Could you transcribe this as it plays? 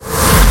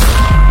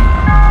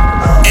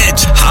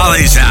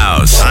Holly's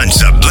House on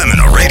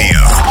Subliminal Radio.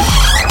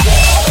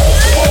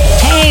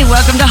 Hey,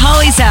 welcome to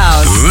Holly's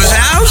House. Whose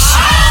house?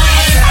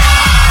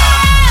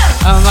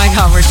 Oh my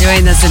God, we're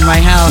doing this in my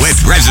house. With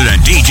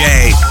resident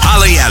DJ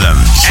Holly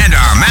Adams and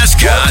our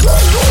mascot,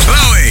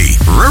 Chloe.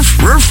 Roof,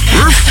 roof,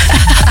 roof.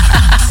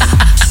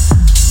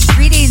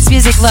 Greetings,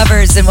 music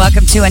lovers, and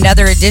welcome to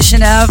another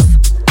edition of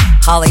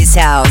Holly's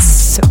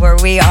House, where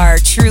we are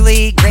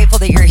truly grateful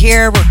that you're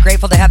here. We're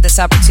grateful to have this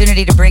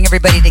opportunity to bring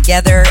everybody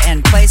together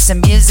and play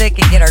some music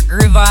and get our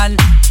groove on.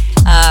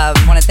 I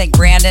want to thank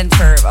Brandon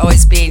for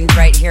always being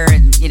right here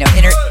and,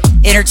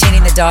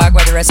 entertaining the dog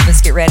while the rest of us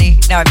get ready.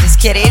 No, I'm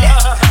just kidding.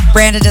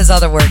 Brandon does all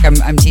the work.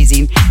 I'm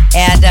teasing.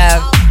 And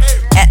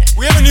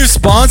we have a new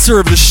sponsor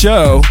of the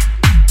show.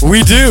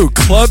 We do,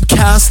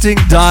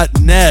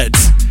 clubcasting.net.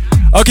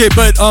 Okay,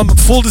 but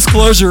full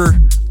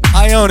disclosure,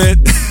 I own it.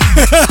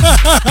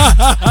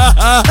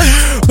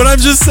 But I'm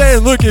just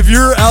saying, look, if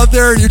you're out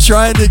there and you're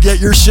trying to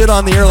get your shit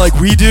on the air like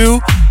we do,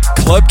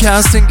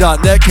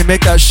 clubcasting.net can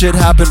make that shit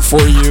happen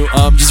for you.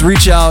 Just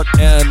reach out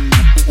and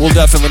we'll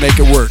definitely make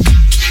it work.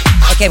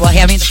 Okay, well,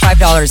 hand me the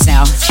 $5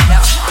 now.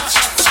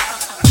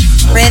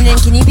 Brandon,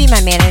 can you be my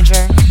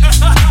manager?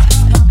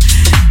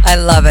 I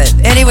love it.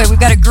 Anyway, we've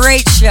got a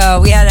great show.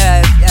 We had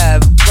a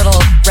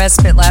little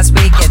respite last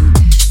week, and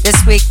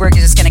this week we're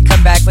just going to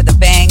come back with a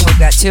bang. We've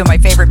got two of my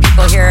favorite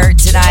people here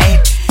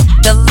tonight.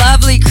 The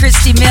lovely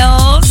Christy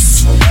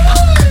Mills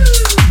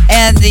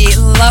and the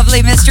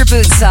lovely Mr.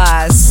 Boot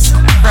Sauce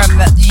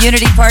from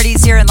Unity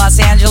parties here in Los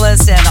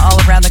Angeles and all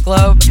around the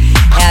globe.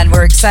 And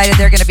we're excited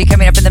they're going to be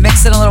coming up in the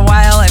mix in a little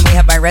while. And we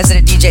have my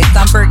resident DJ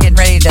Thumper getting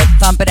ready to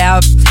thump it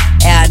out.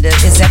 And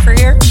is Zephyr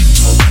here?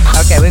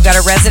 Okay, we've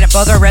got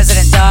both our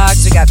resident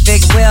dogs. We got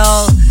Big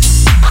Will.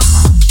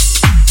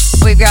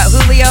 We've got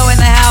Julio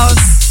in the house.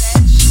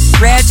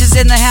 Reg is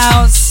in the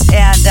house.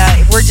 And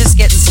we're just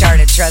getting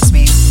started, trust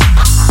me.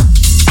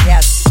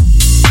 Yes,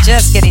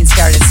 just getting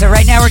started. So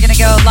right now we're going to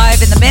go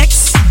live in the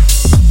mix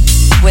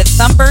with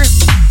Thumper.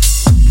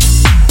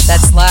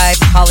 That's live,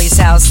 Holly's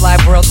House,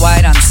 live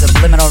worldwide on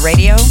Subliminal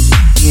Radio.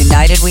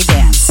 United we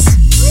dance.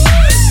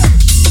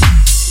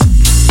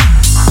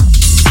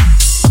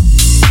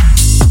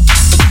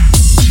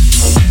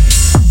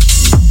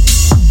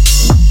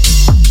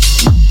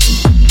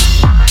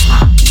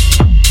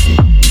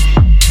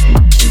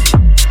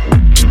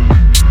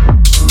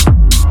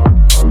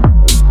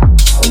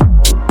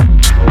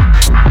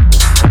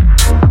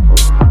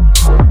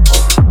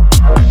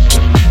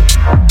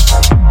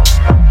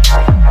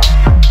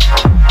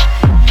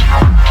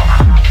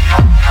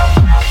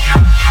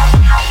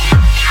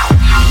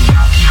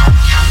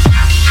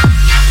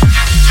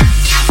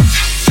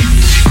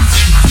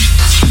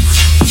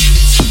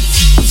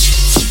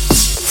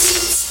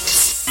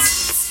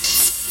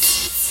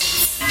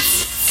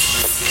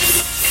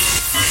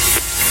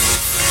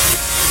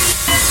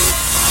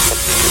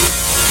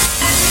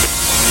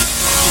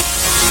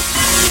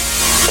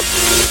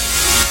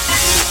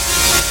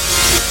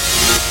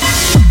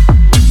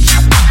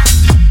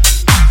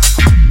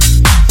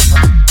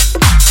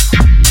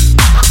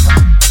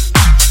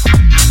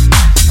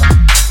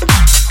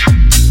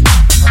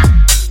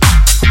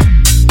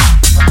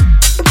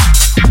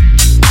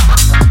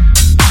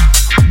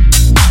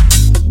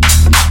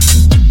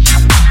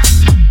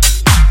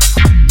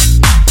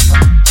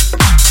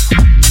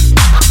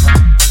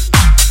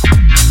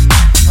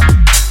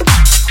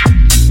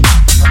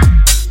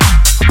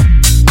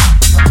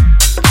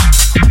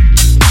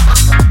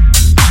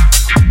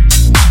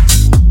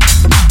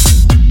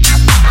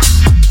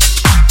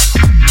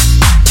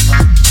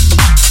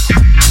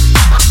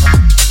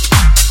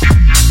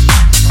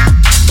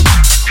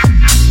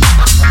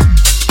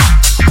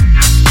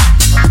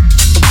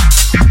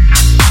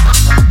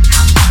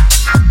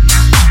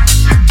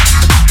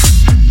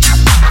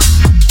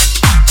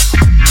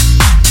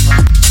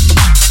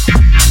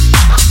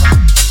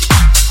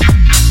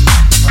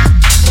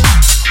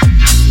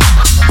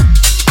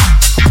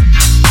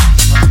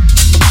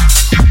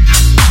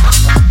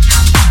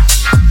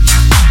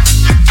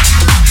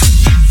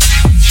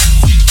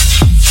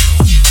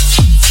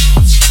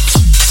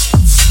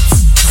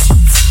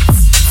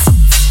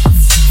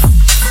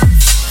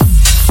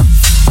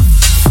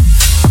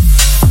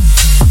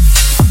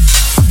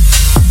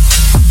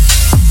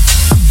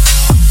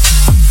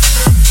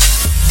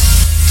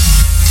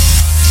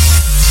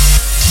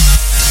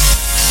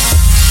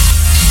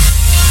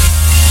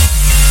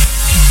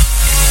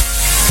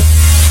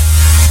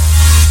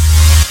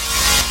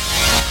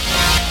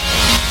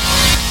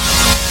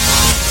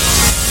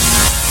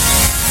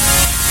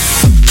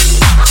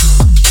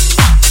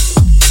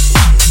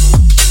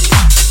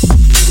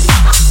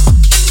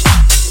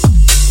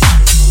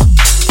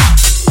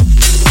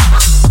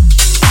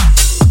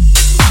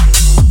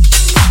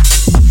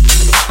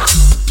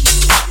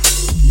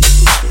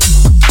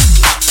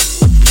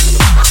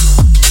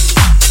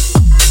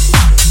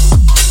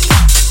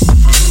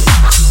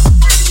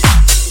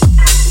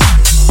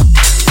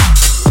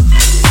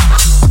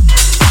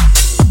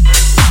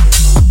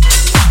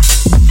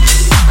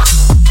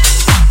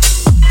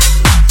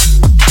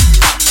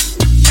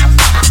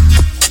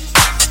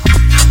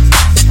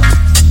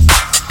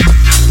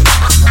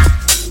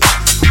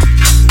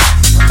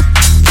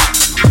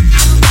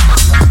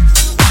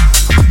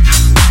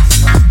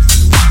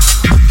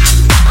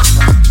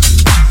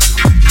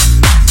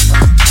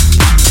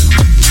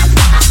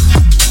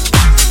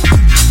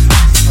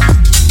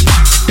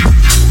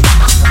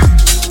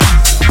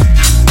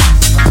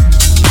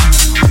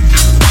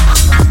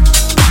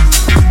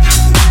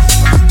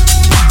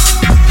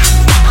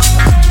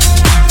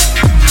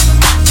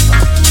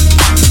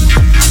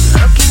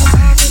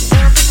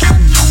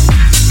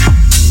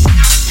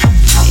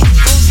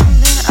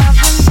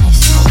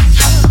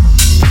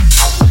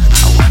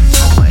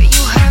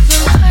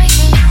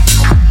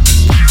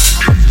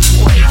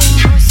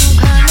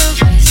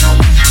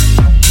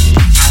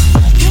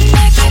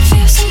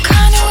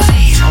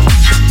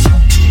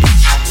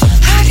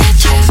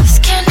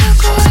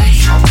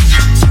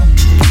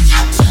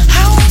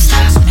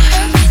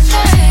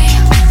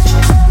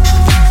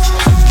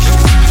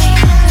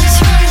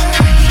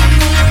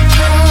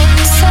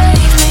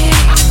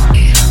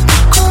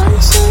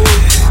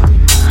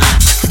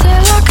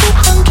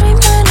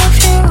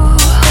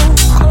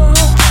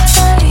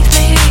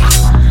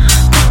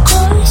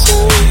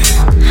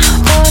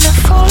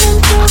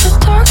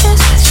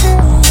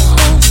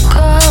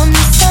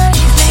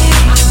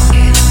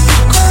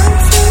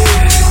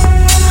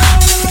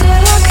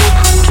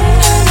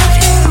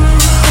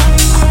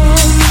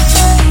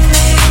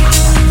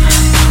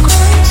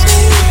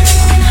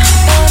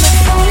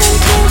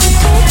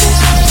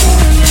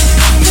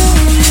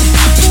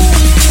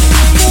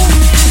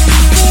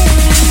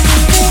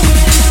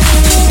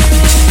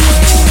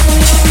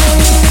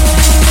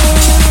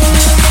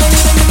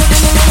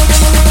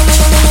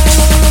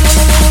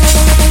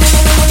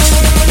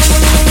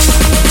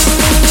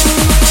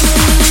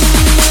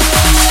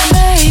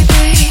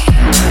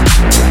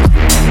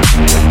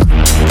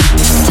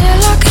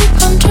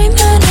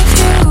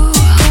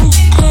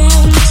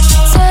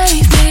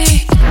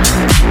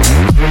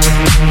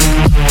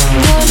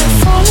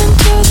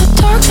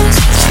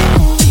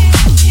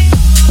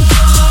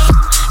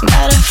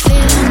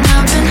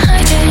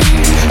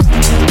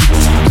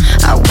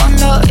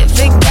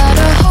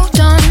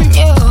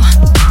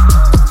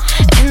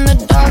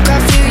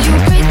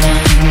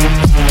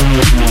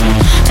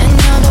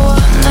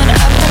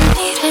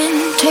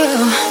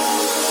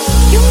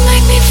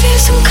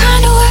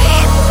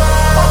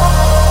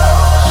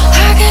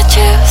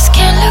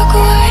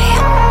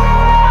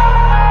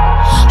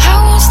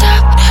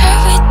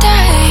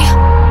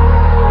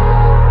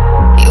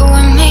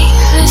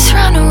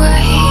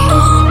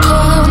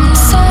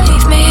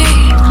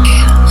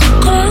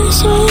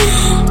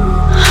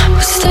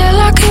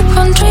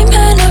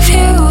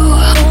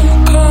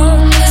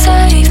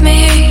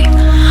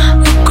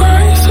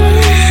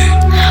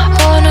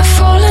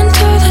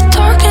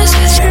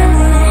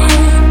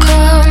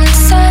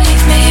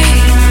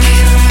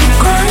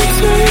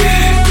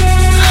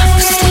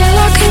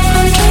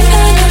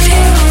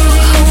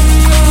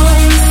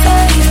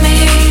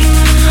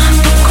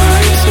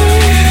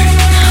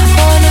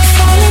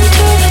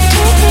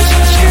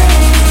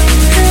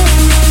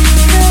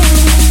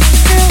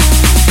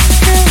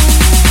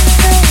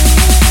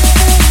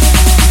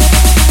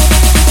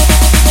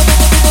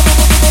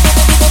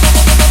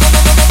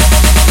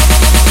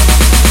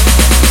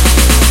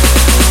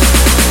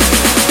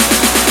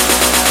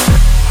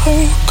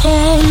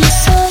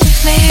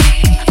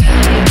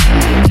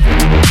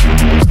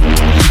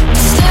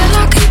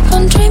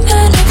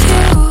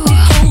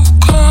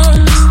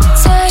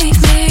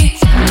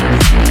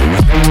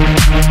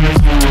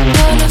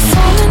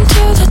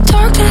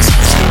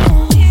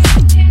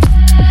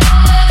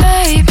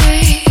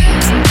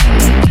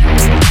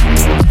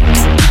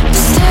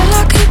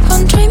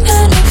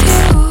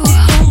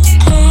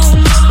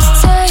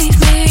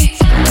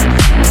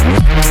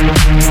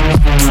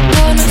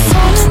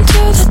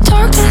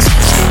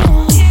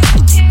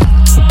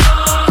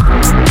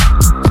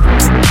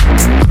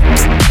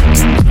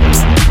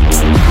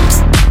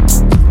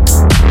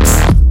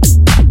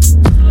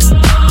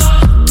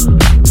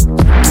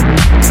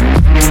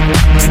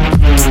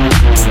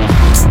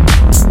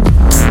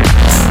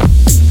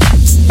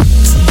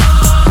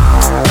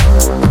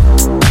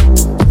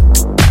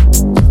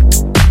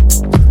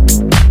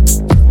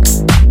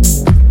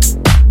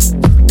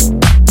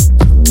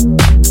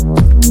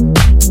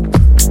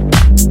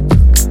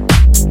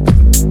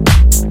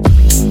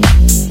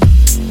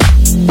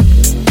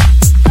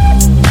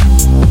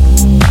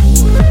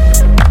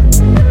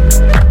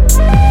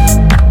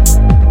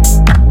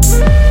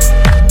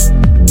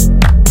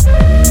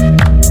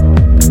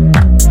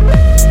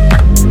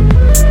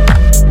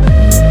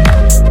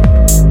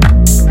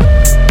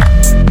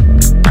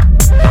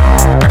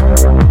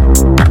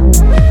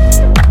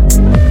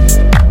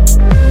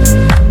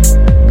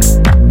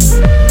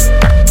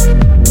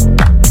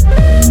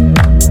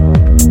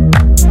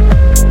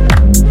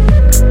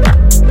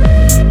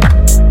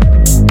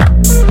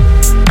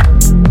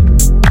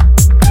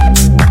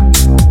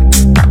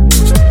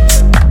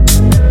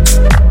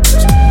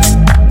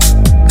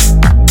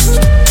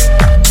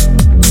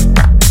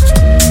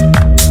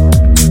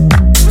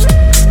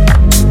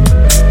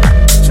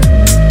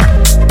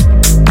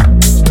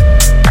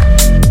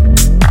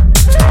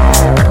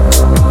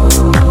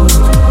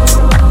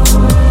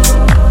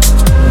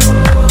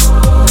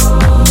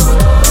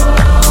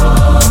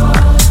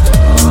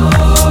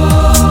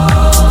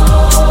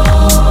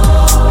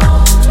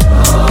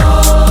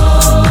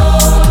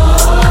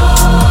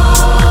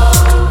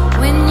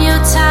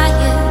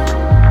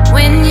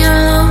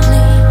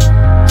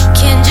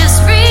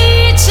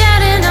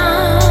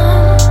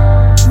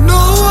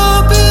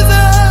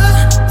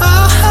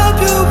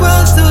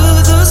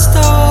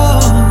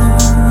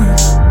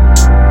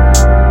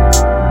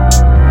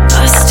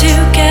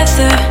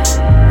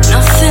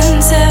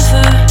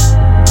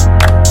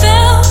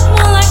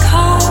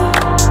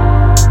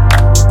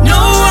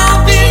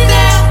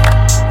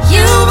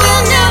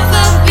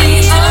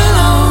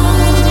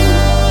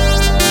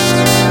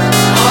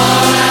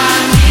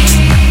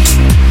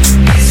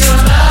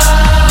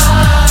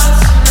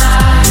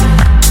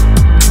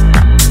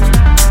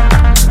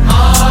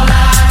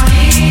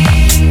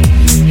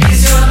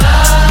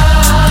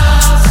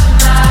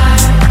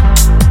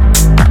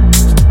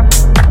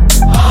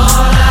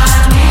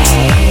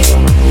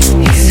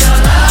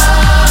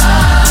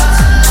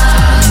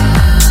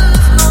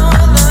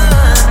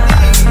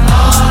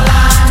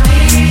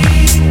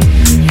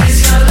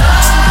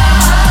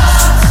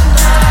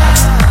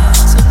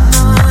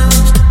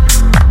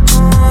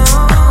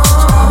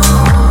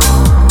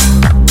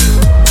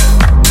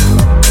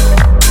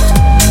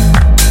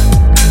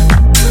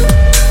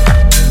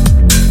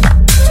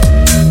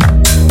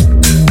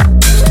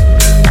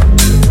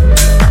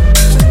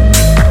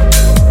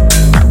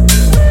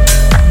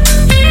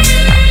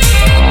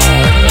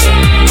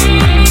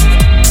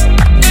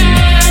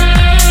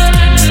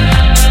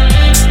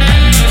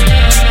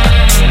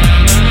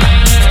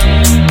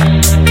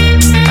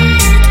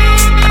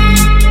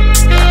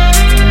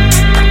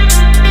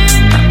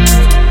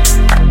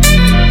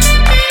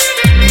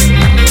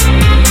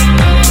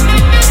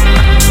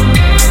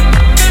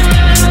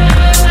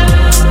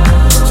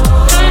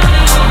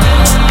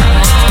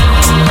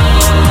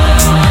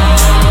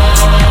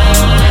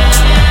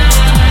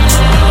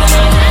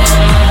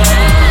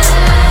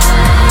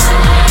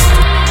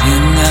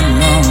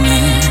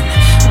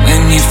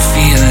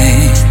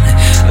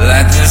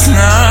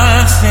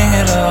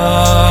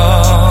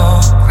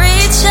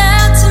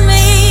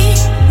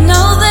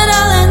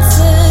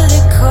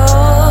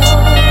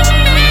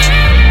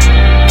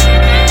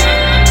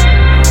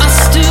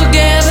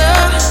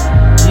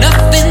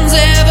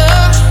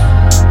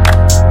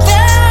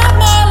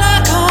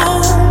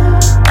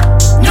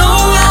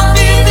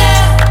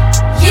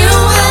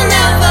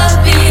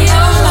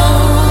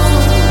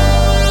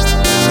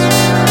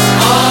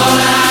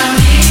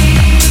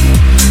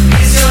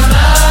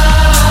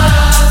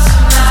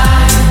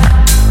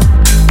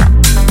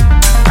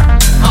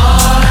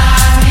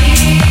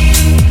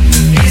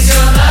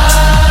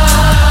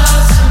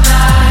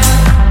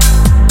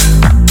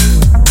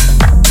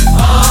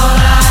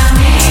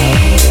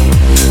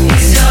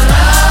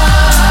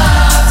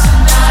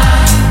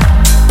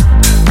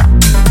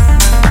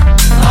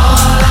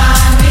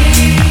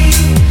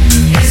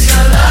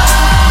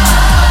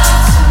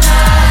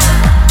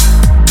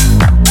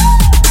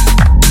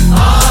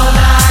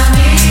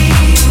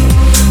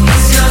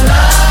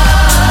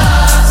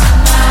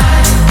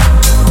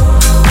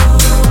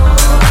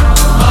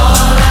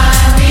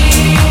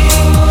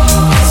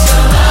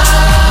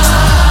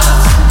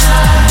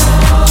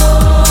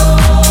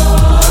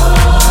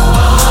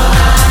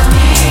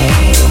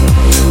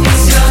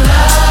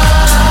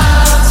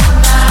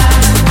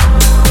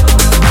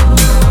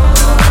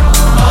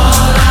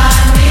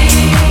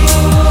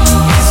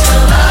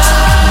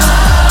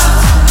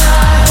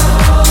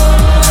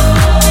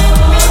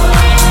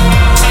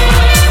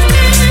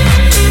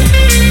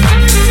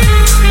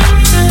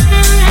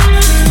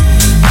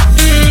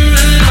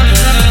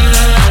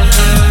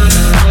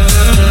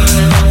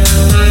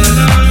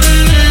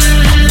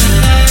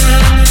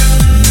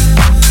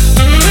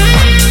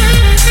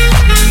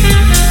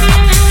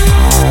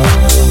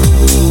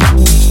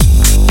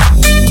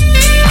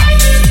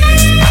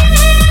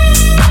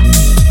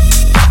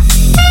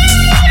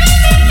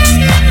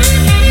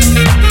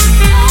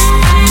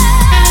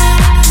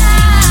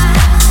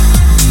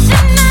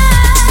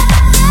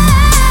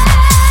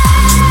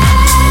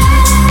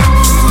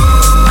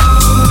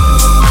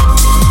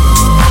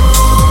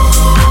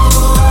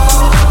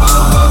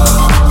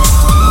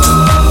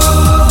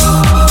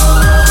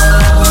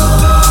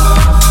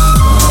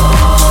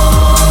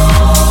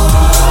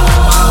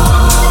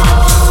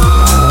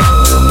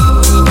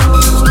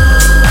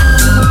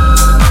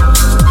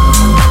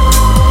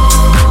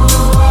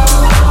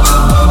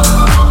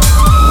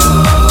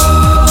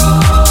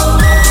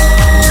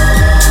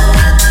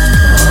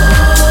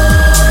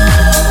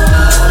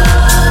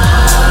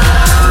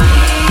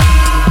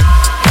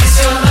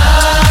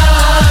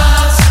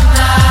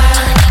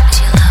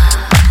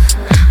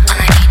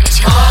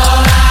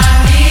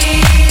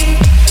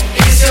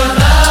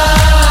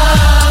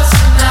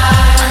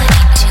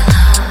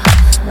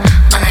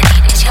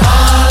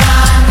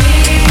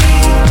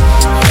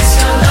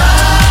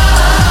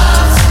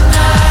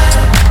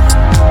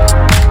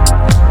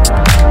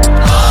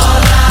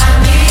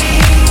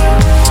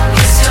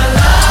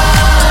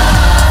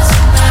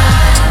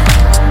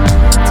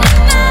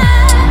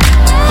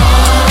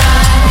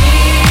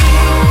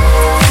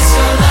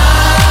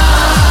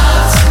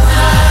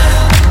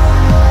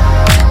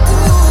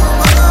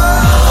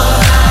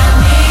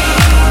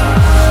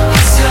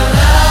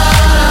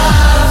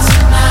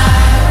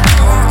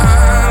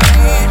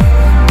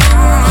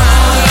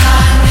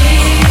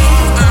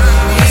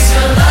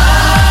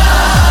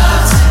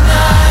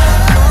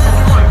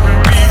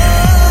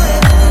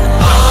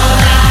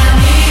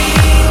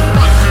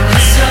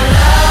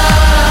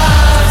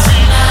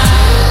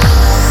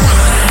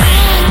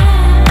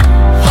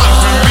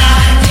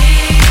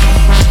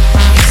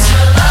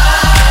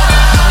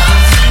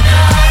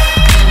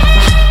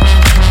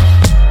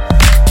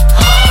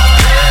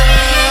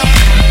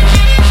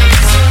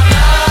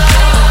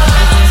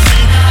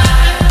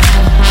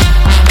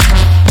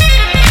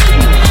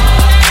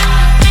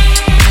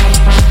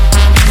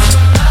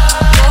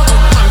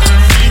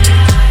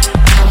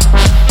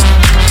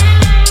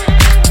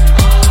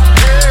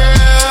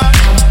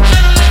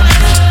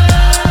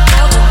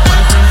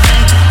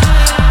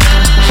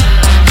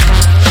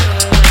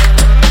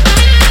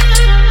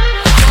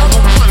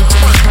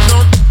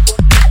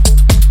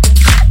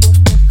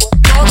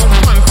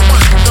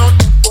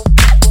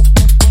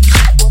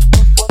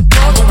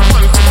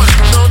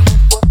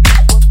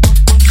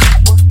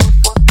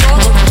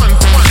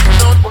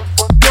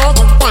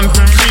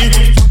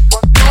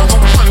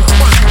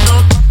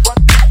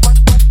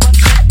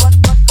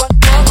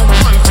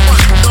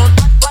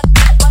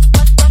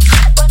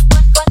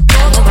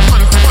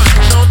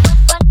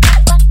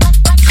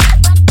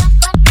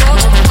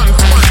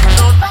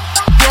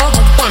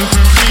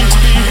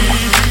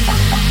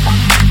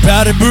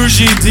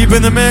 G deep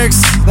in the mix.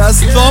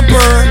 That's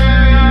Thumper.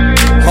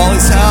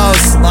 Holly's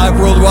House, live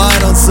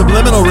worldwide on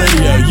Subliminal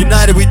Radio.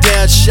 United We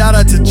Dance. Shout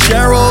out to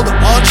Gerald,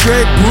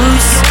 Andre,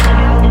 Bruce,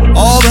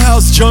 all the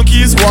house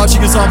junkies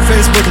watching us on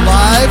Facebook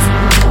Live.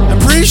 I'm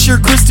pretty sure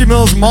Christy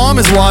Mills' mom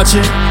is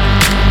watching.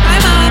 Hi,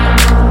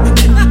 Mom.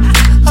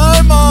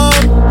 Hi,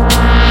 Mom.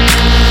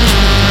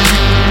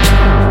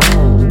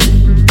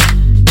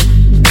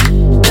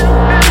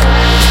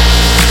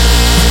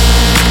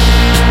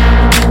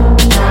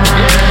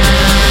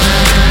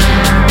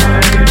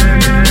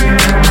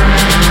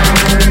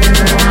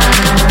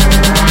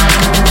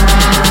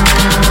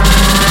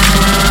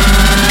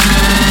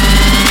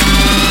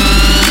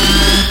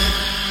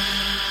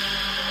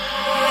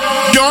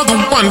 You're the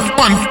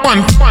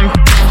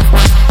one.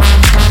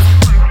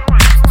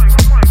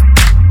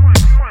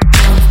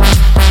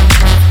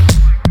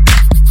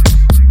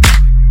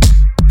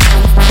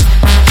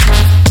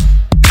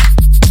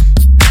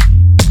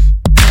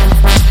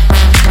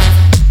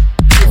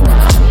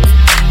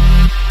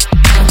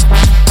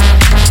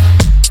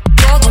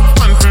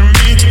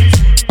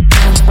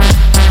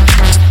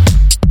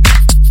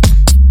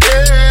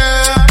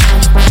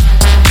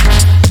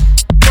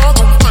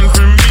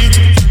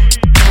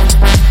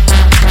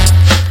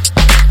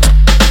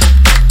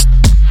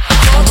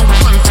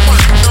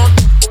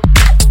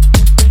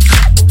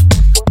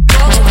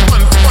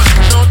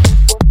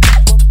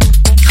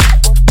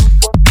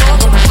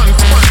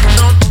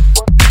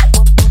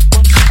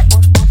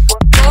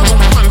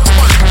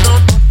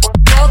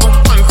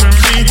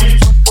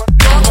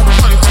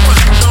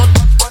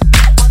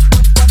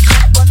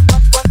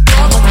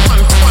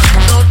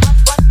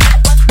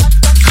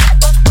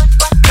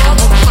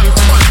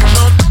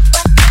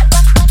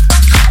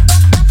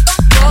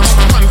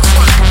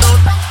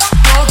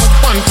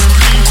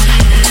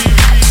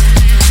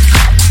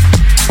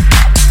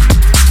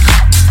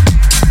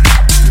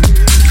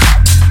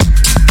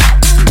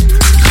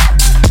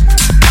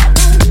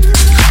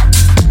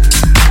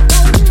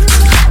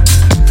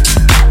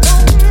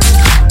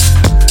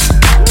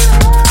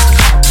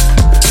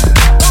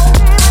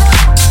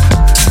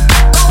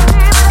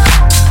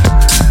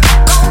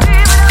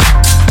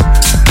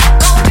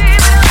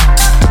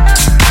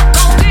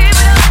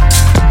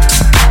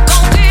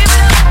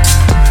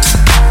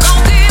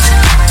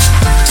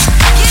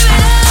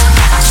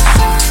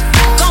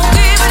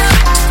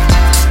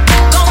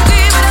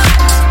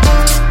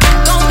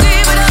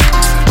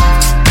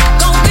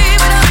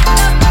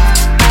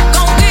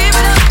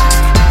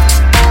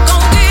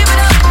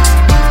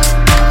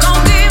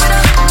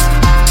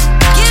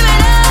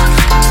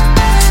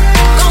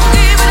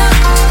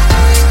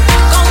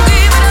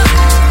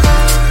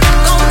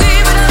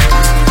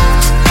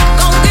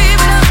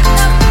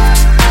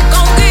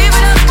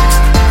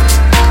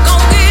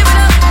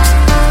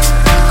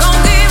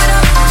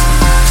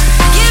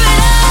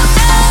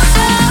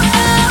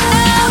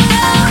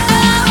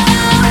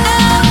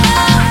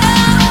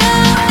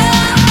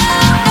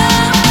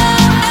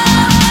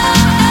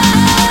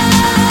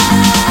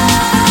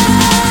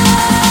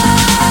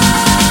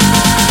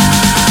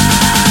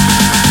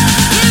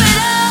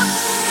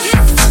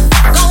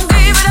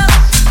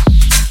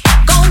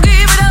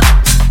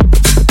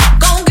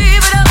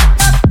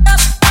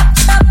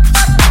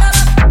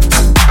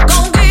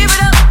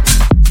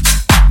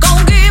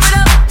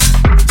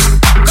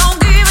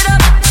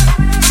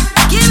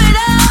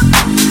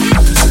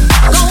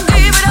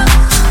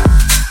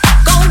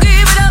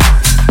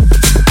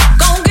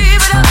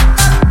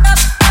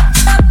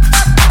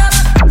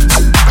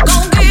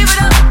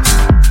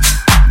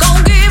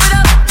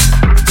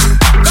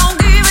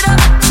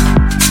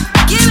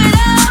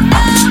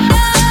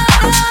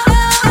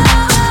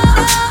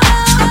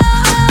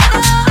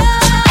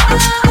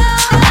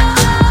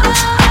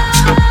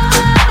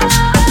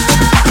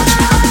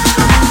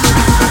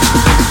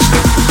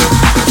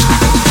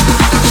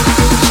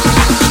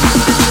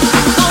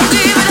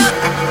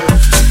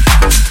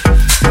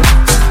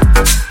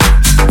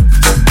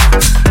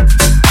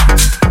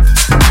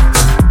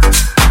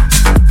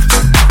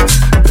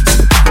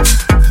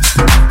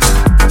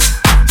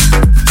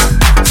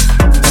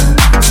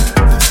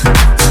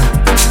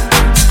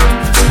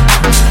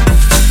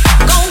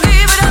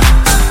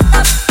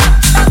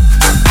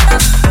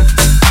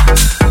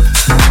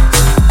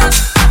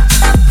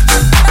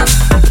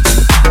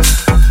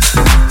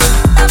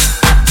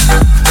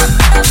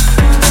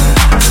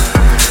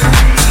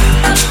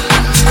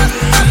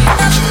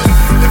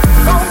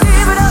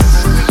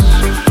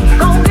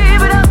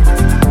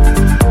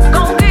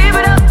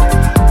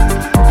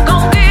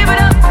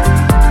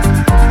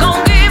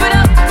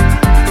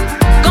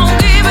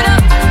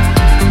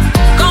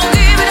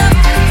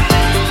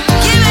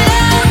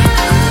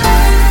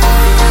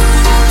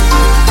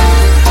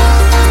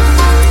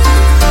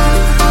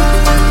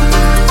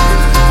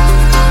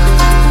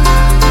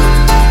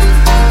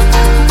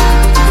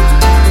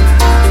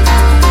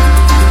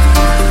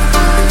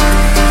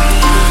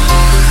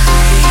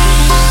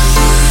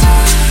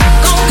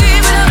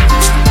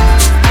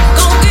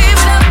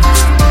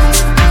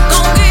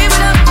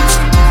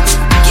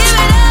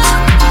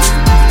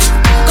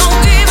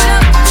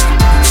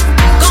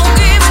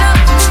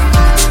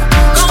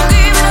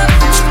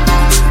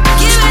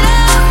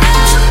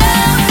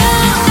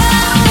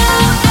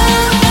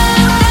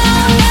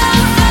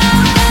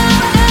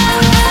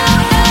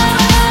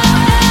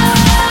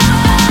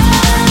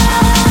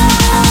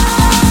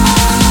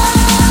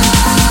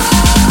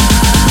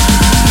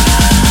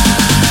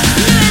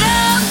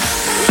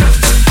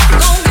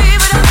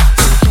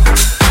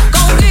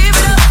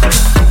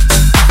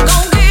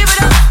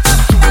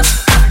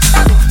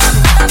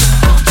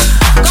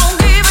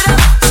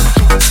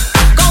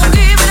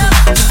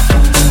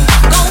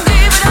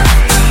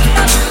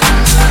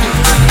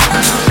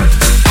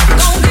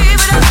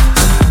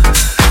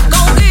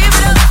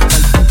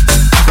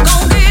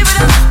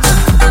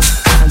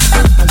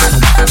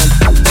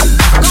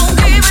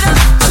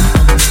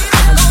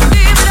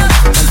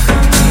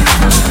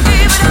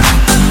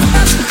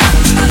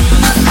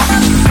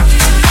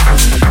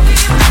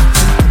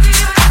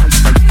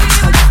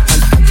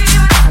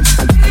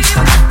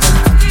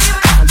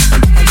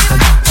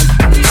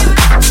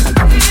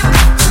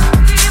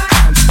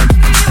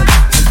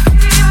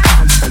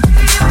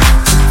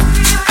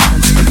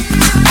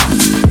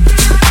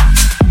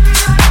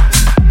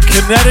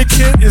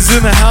 Connecticut is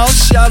in the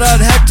house. Shout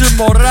out Hector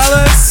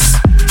Morales.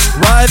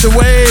 Ride the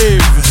wave.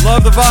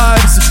 Love the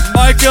vibes.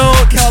 Michael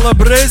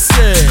Calabrese.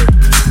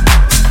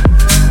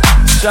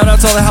 Shout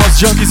out to all the house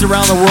junkies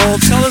around the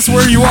world. Tell us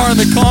where you are in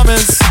the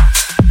comments.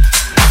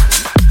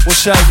 We'll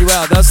shout you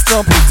out. That's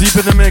Thumper deep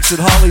in the mix at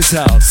Holly's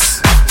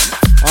house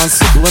on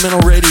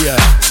Subliminal Radio.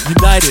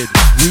 United,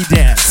 we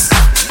dance.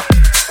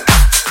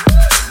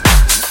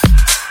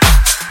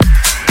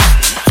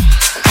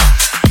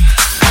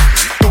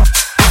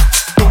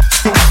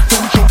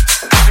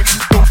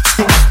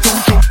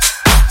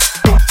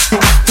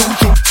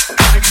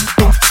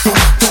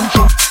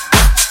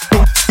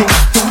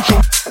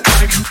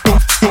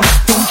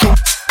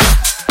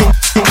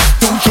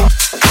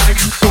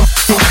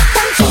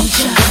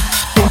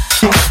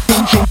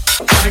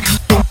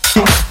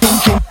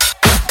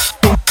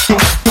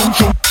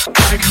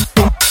 Like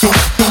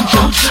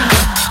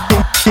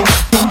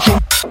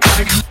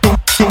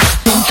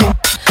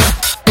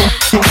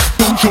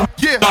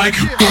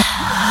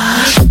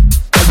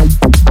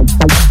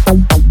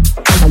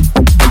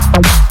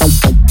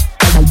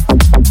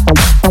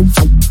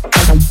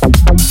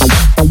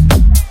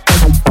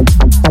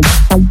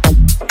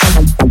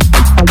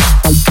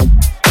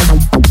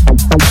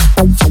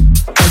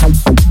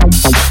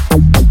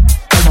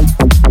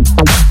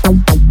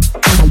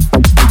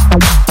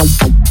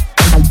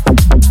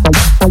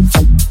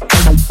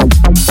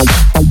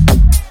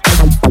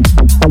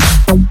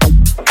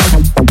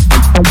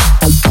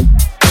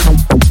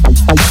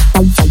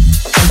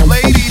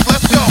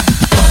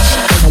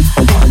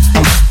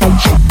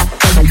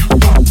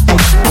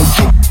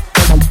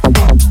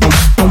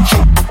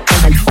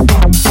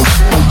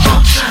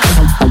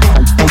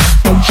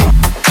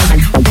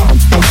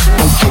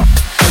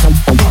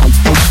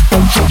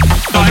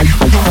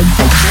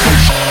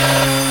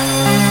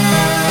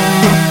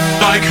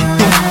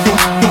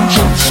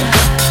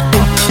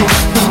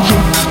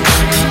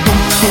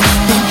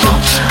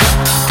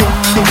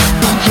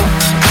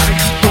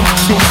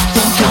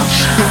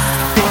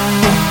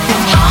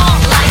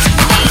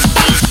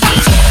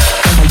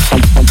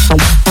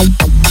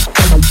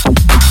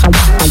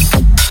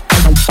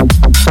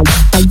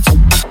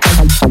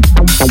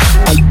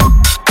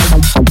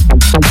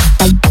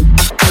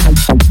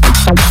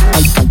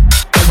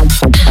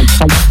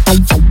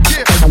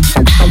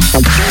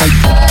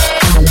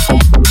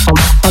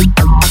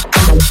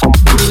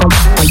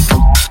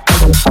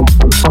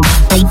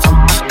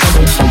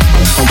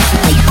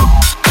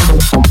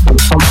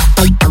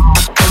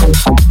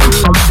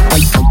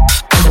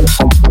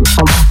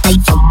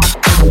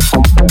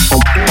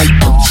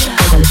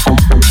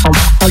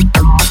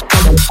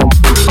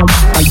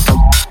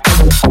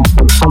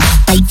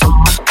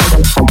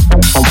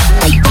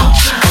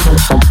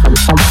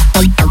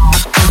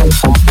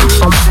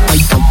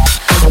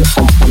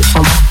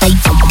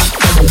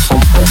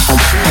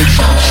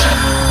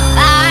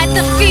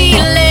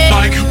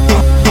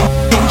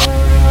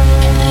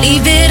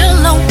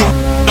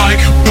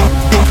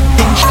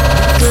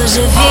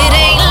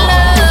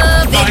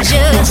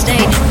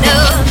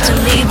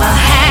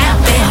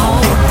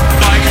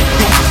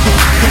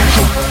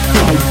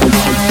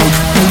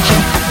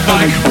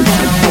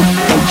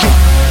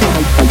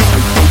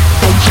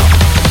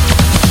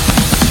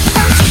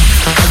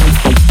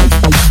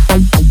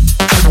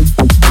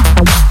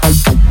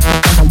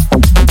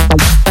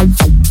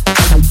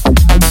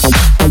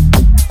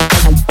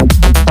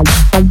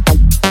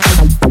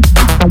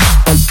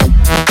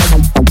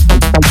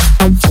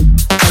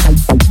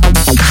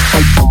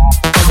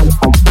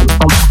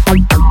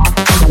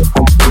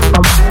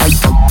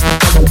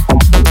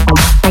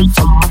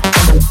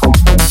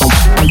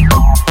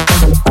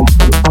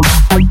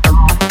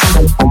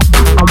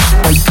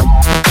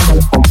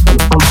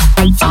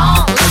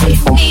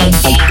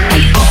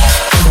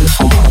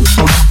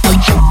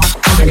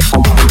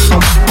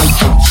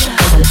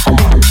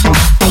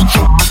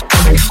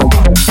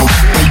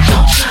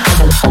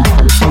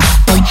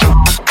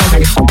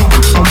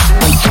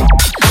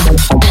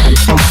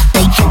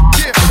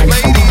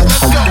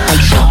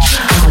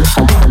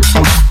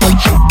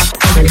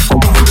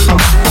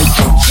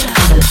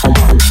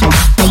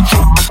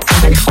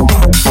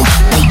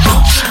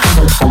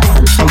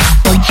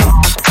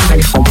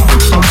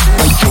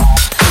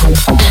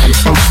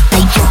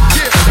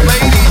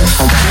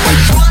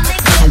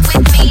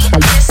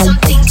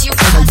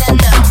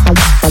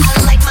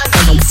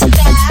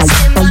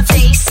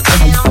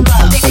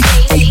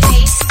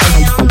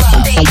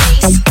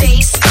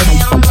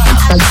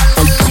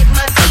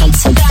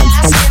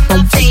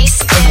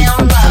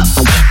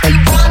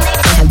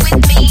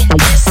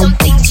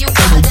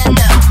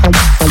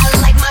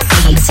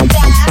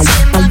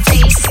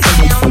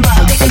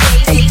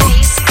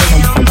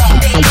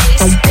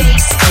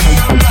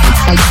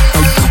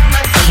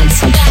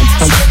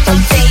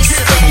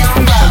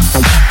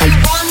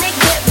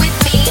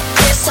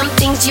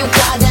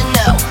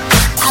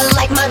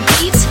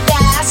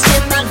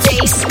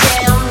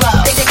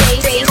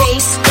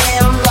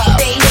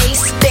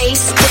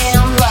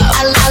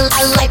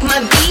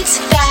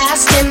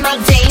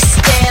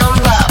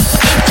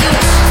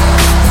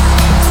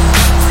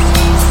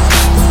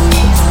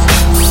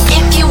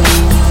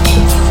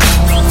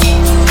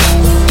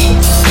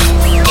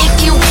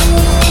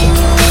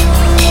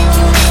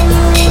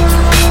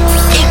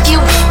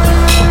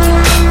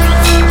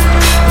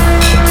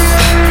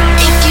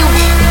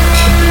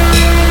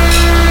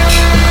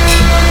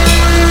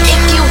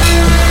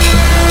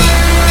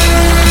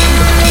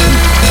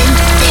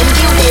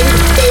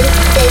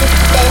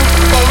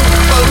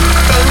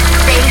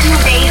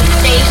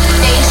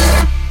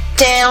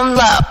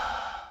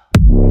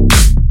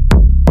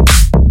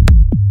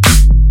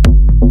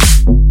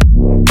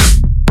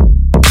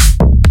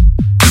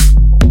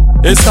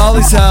It's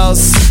Holly's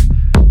House,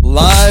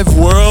 live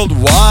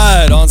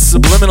worldwide on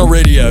Subliminal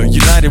Radio.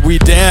 United We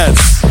Dance.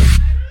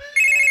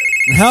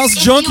 House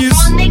Junkies.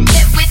 If you wanna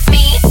get with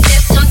me,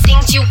 there's some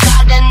things you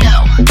gotta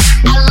know.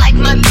 I like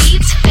my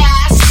beats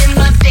fast and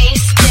my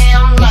bass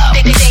down low.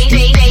 Bass,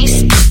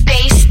 bass,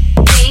 bass,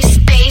 bass,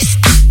 bass,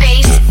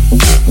 bass,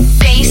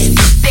 bass,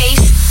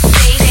 bass,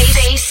 bass,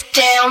 bass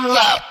down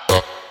low.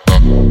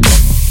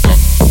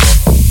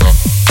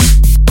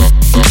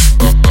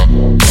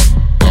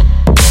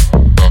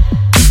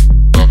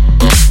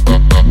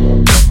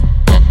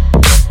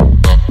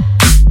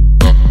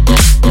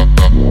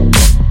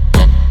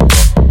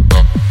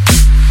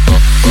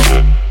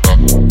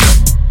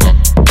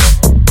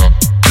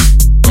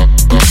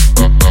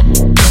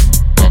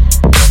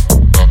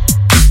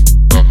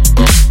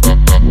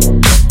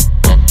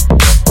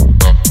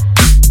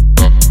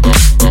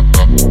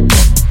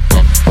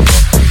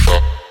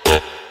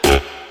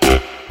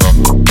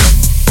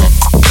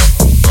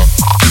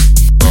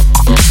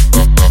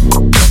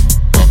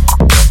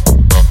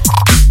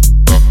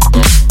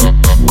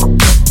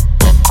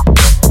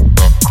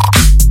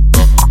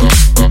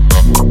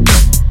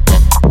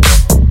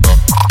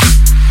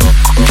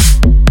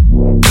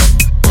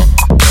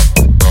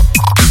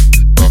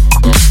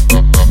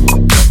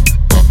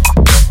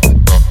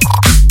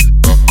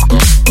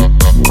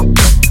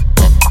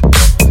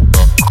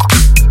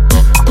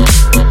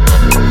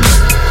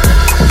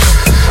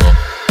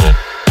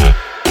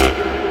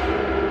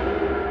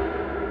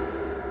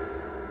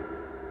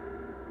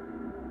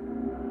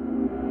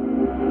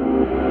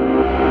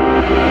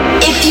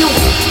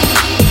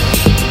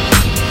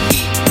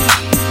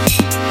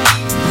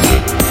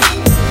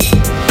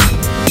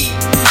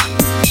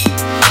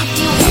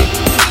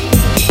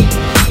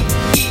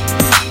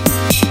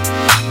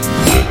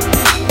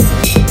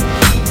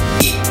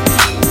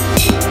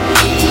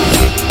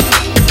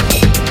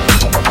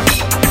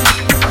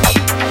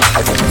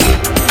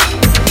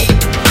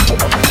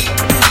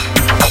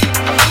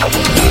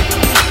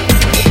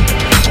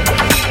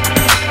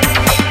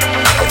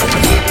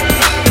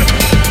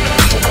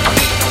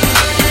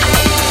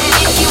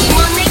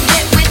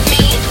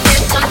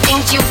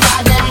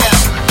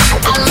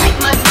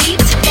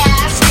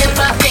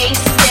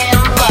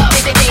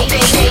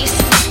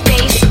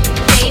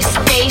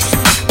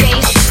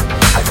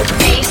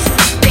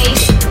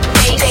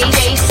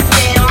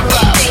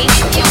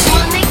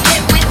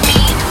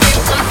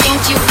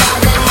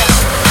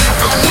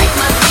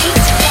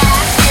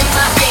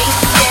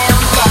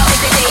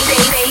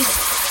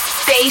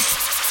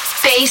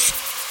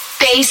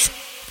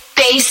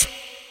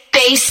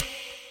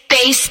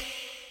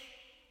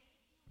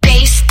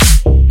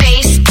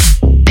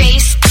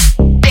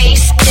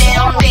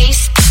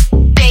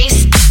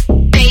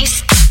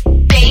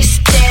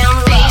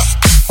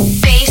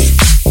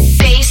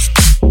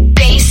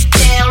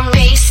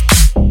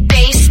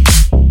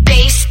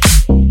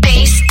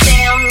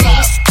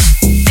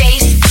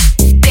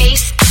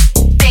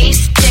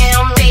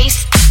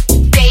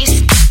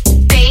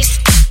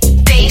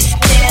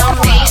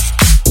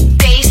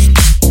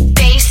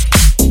 Bass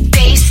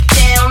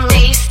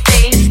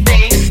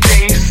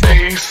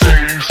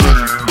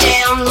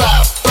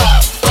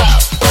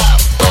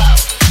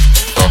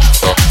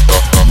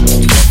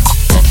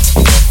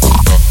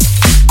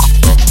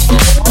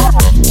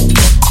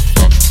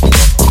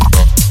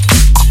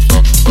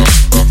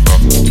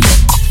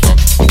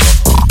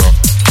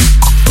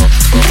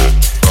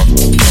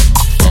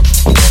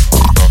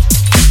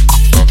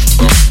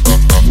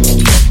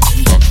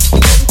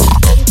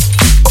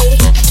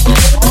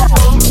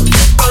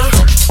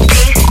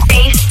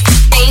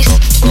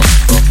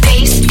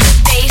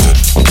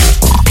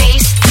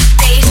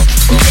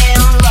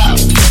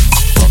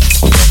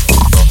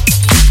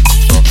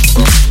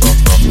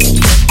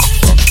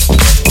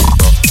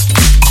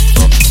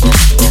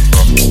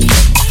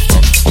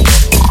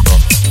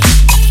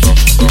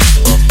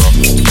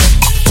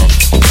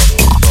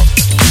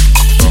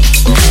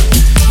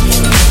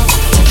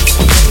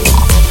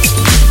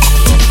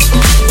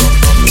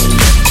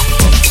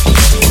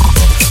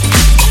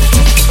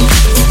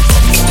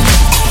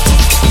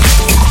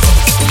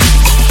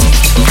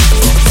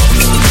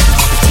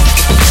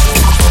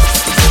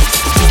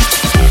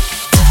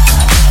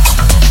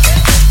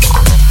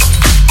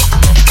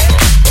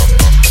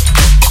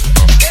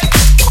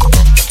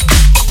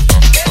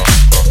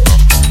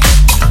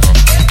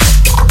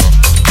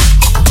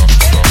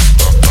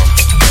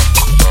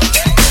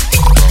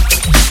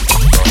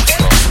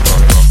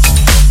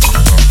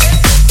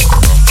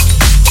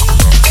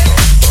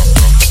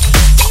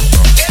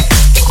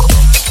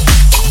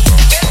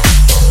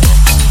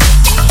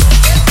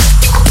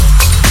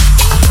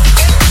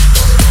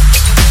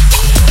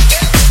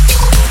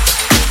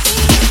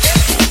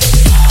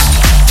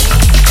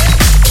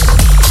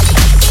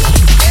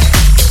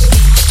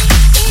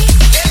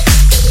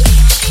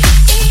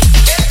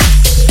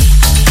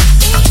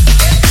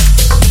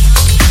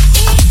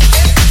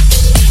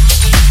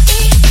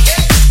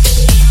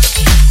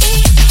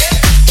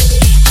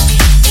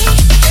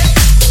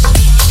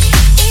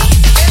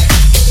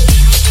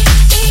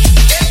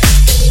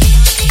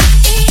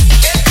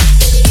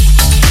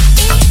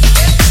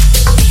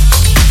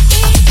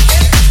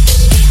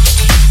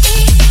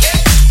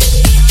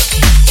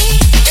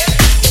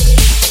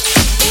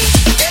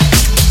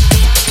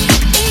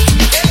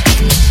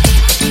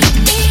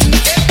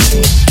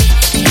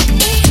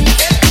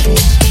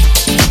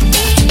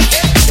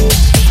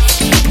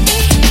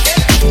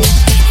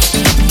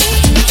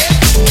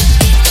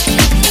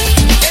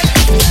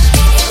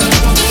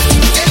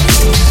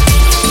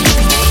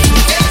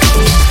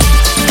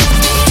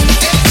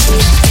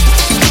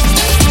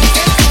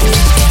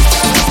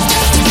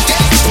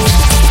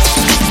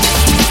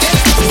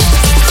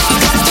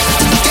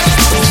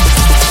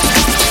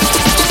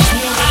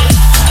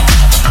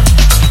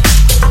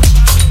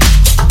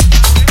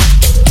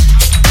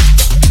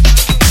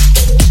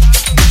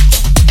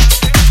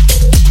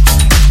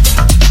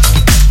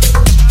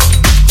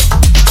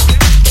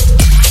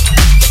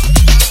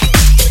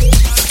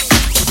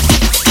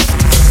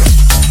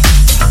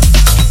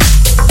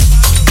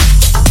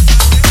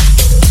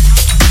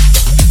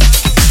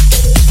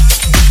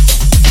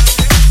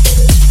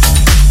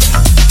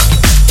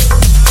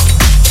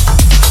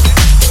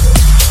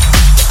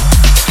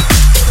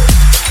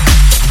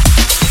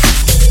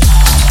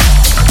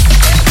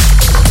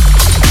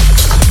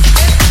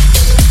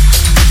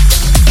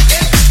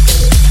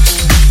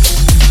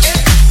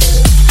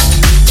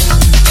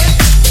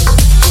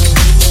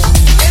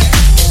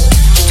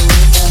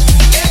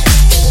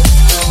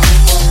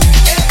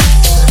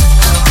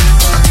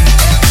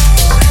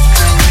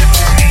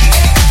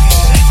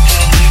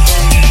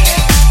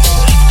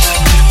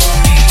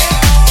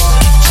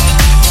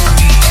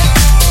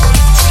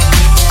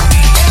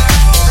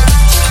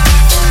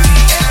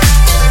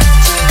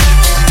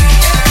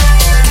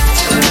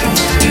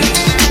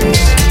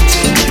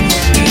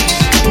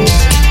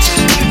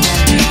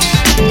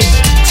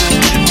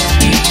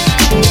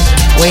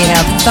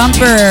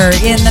Thumper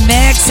in the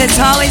mix. It's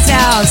Holly's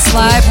House,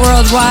 live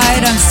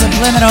worldwide on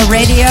Subliminal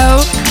Radio.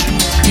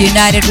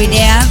 United We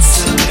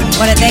Dance.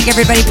 Want to thank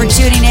everybody for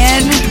tuning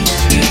in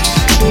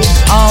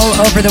all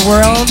over the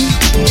world.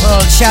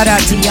 Well, shout out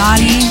to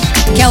Yanni,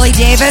 Kelly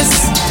Davis.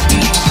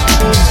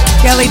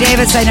 Kelly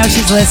Davis, I know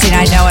she's listening.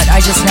 I know it.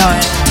 I just know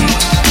it.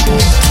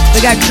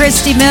 We got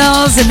Christy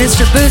Mills and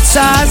Mr. Boot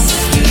Sauce.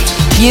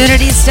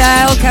 Unity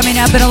Style coming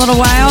up in a little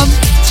while.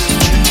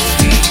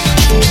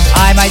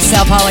 I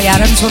myself, Holly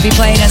Adams, will be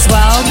playing as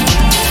well.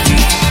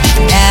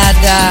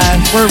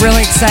 And we're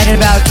really excited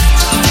about.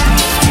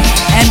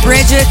 And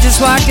Bridget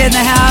just walked in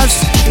the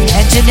house.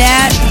 And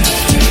Jeanette,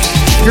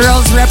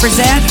 Girls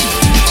Represent.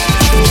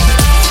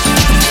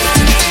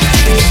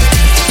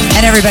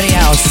 And everybody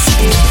else.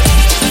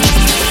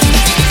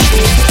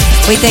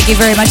 We thank you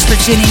very much for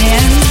tuning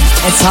in.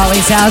 It's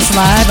Holly's House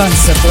live on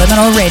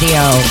Subliminal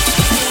Radio.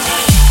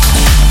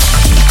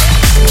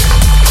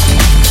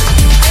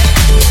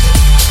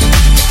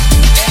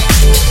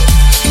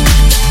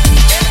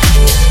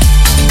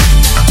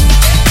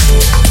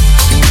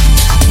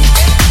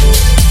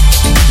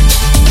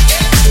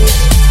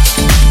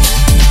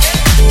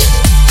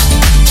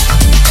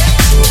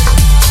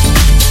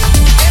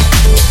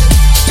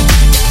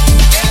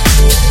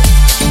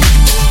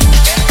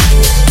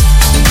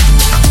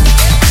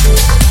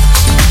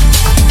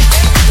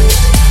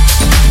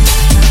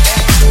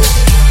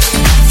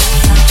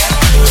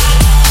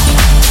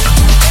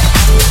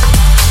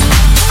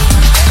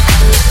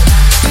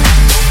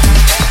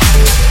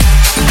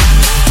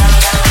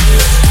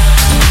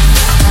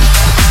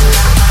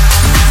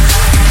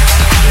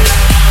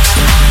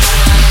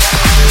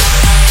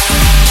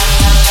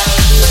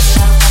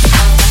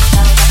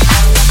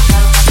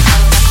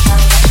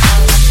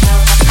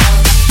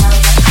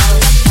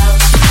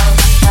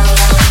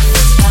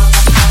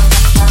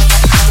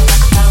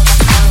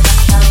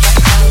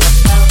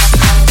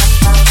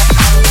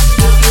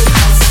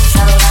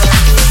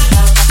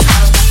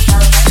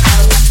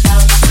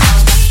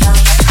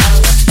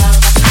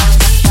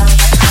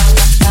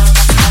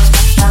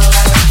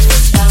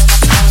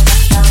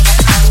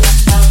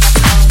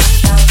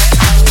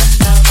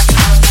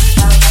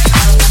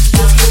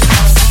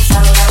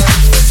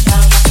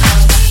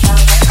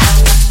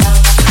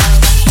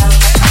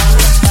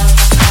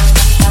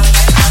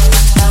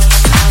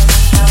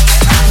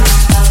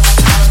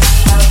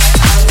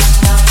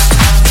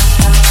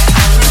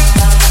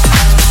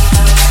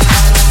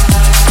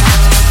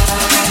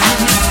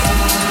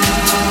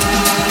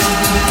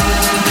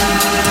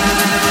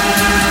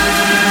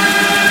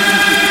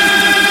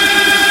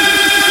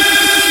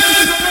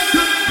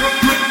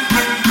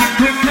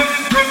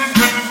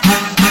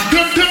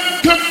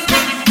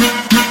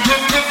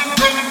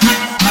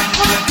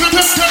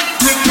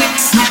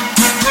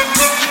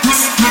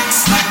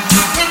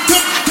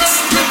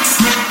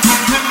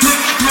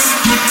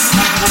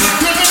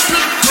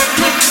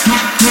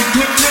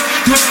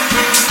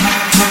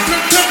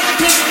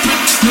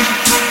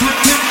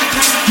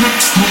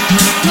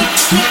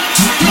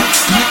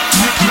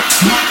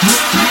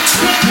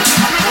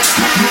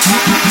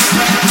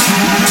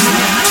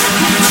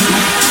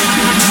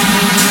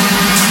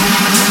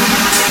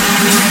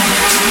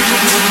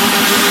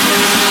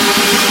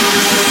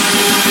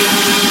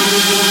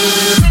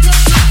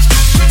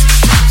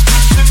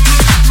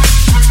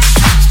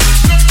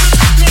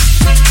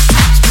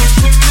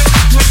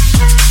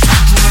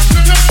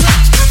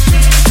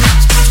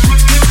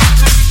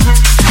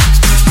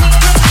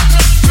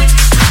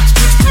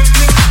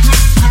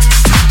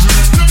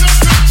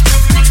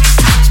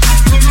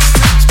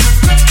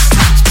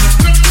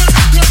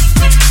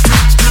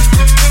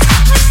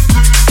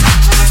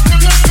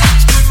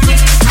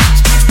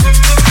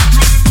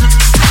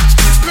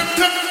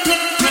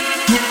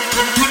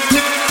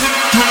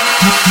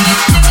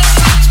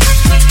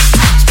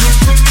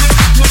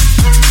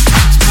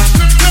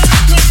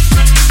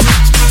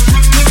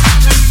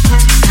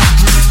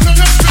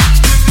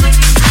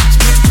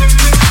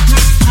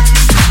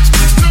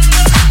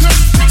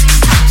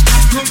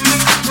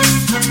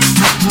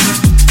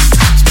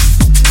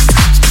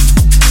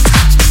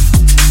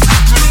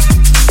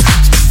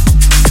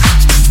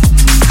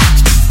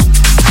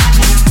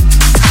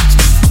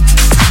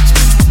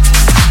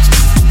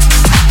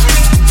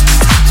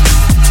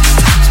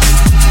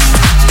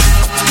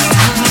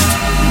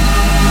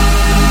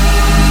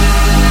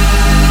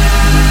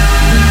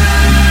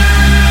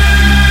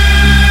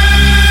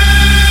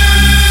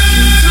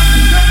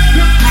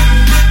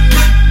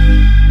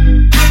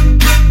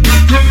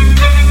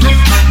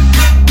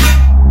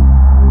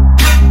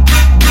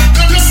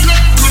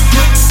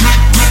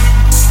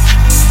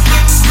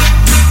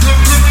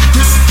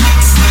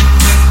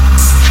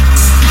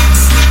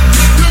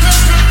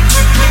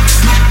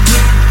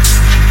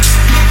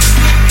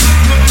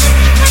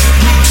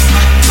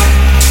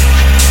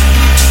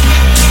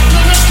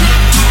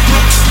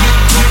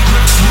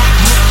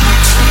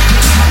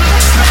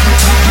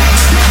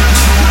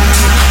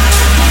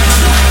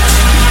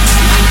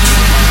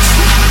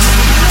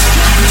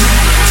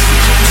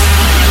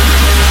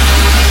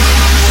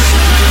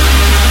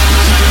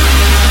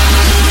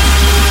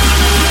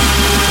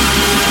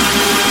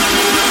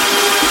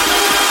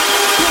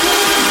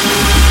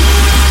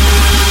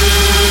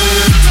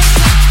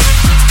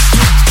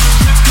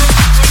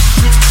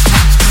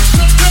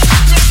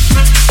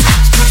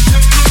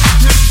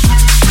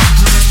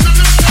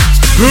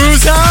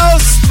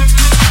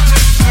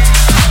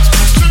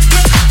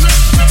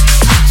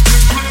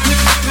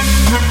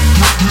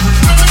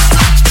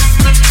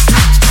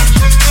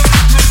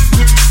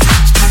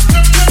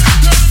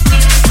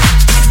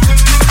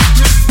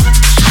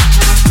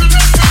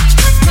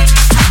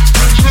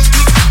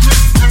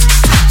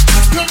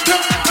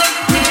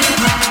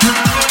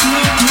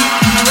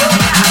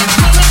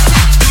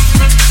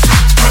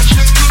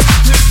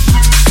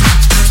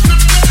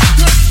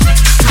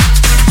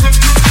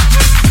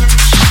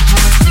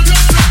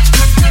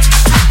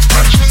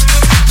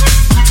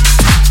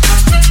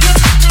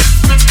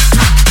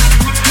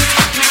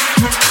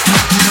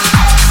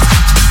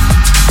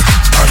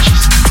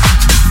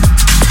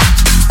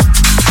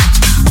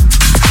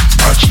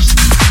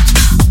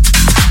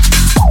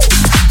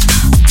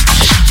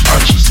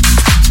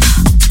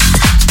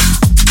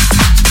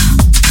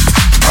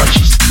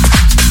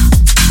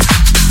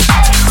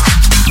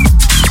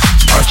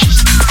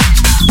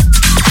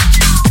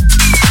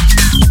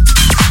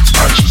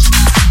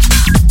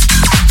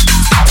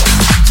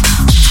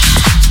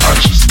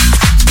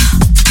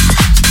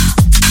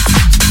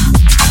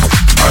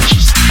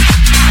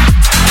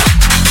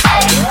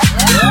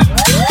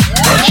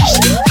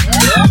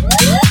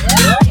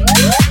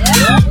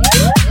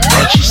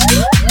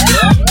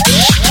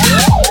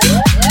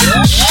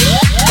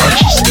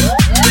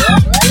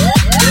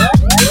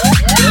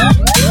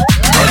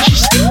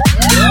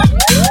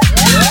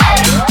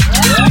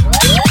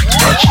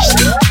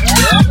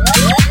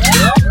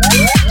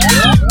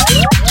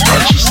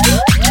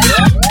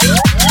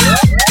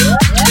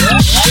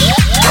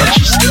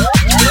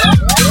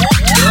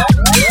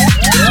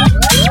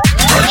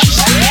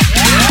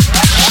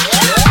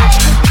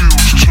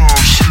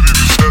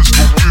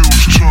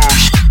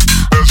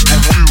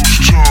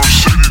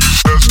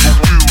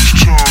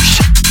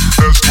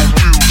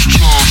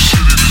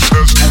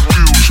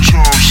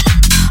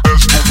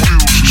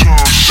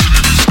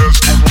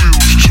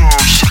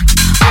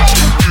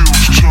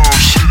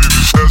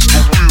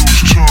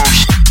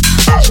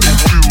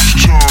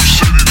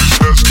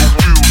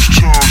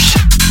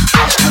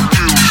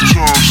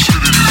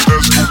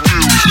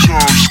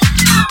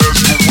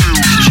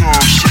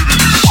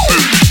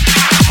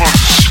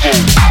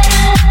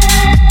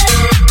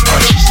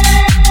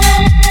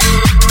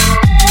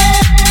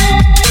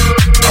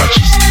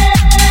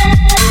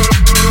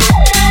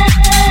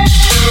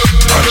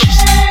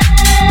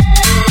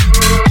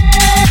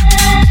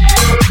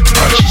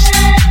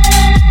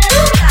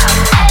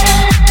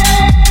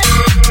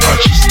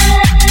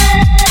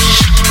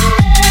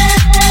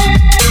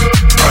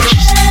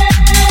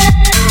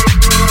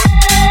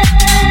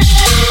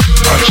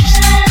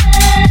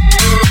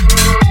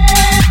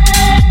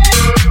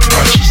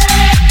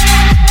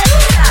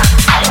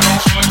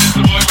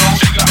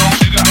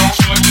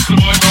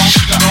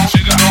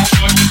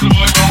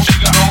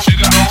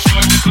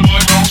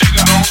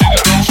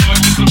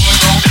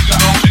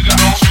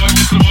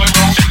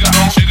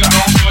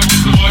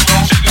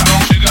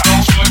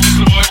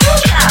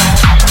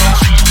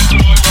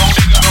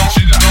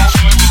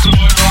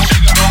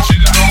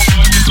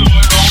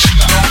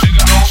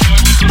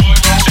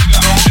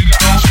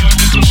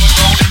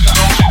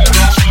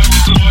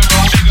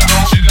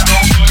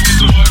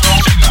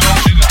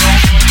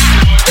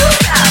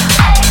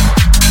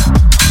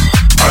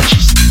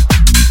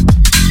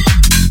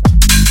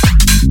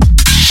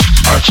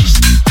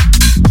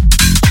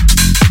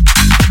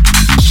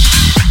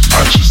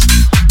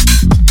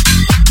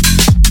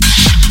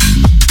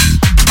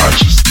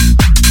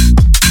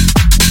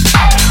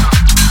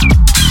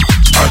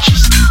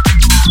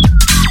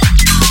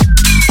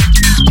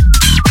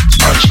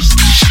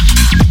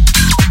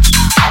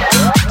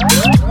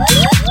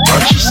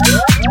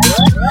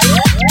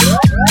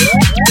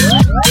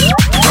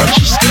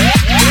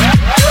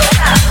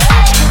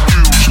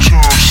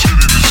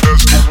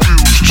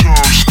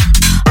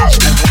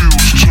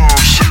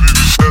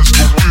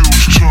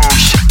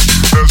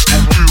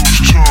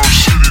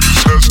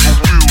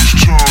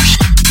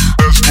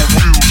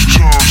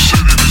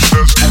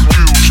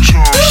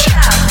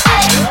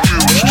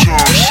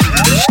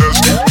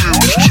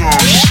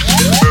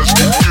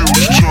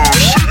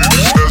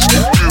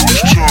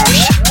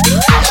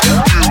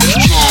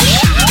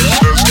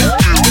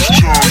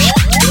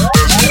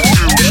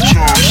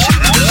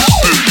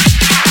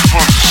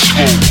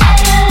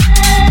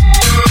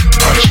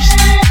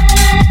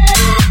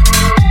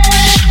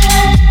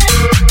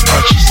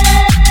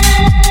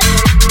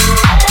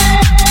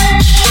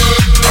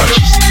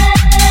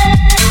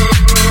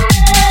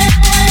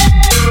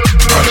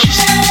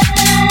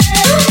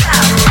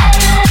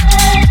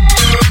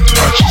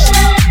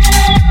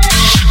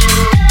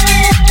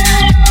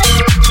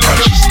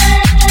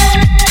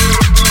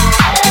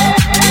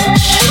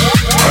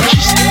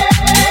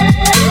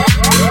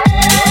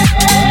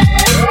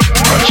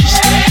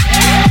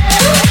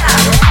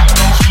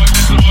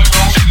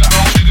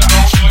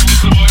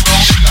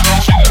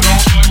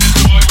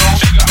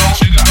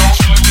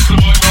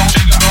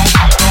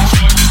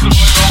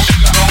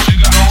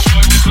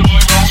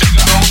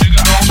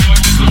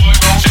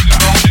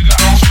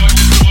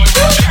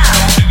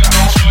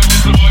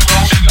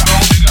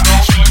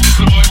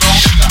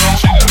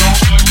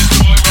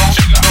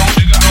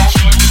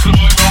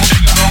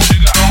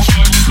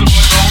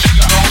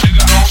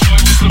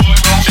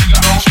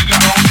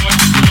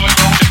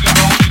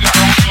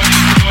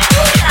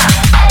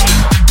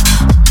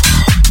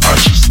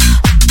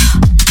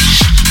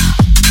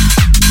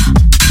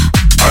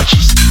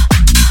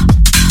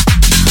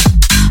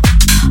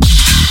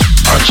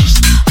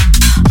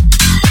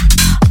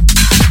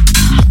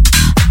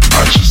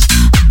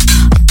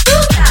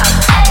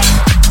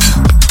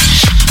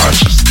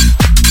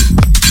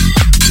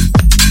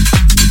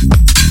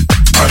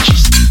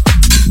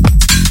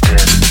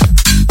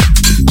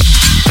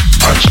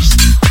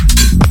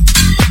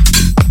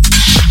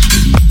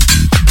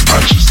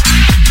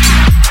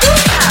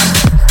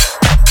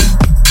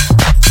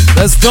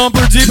 That's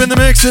ThMp3r deep in the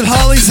mix at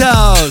Holly's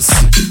house.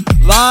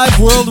 Live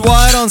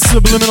worldwide on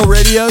Subliminal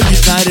Radio,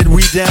 United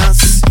We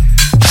Dance.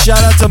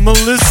 Shout out to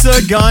Melissa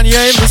Gagne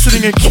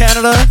listening in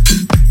Canada.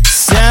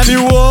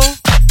 Samuel,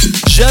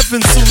 Jeff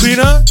and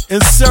Selena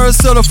in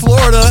Sarasota,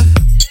 Florida.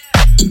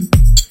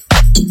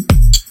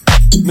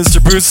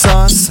 Mr. Booth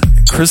Sauce,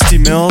 Christy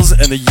Mills,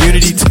 and the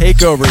Unity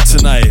Takeover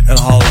tonight at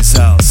Holly's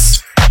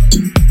house.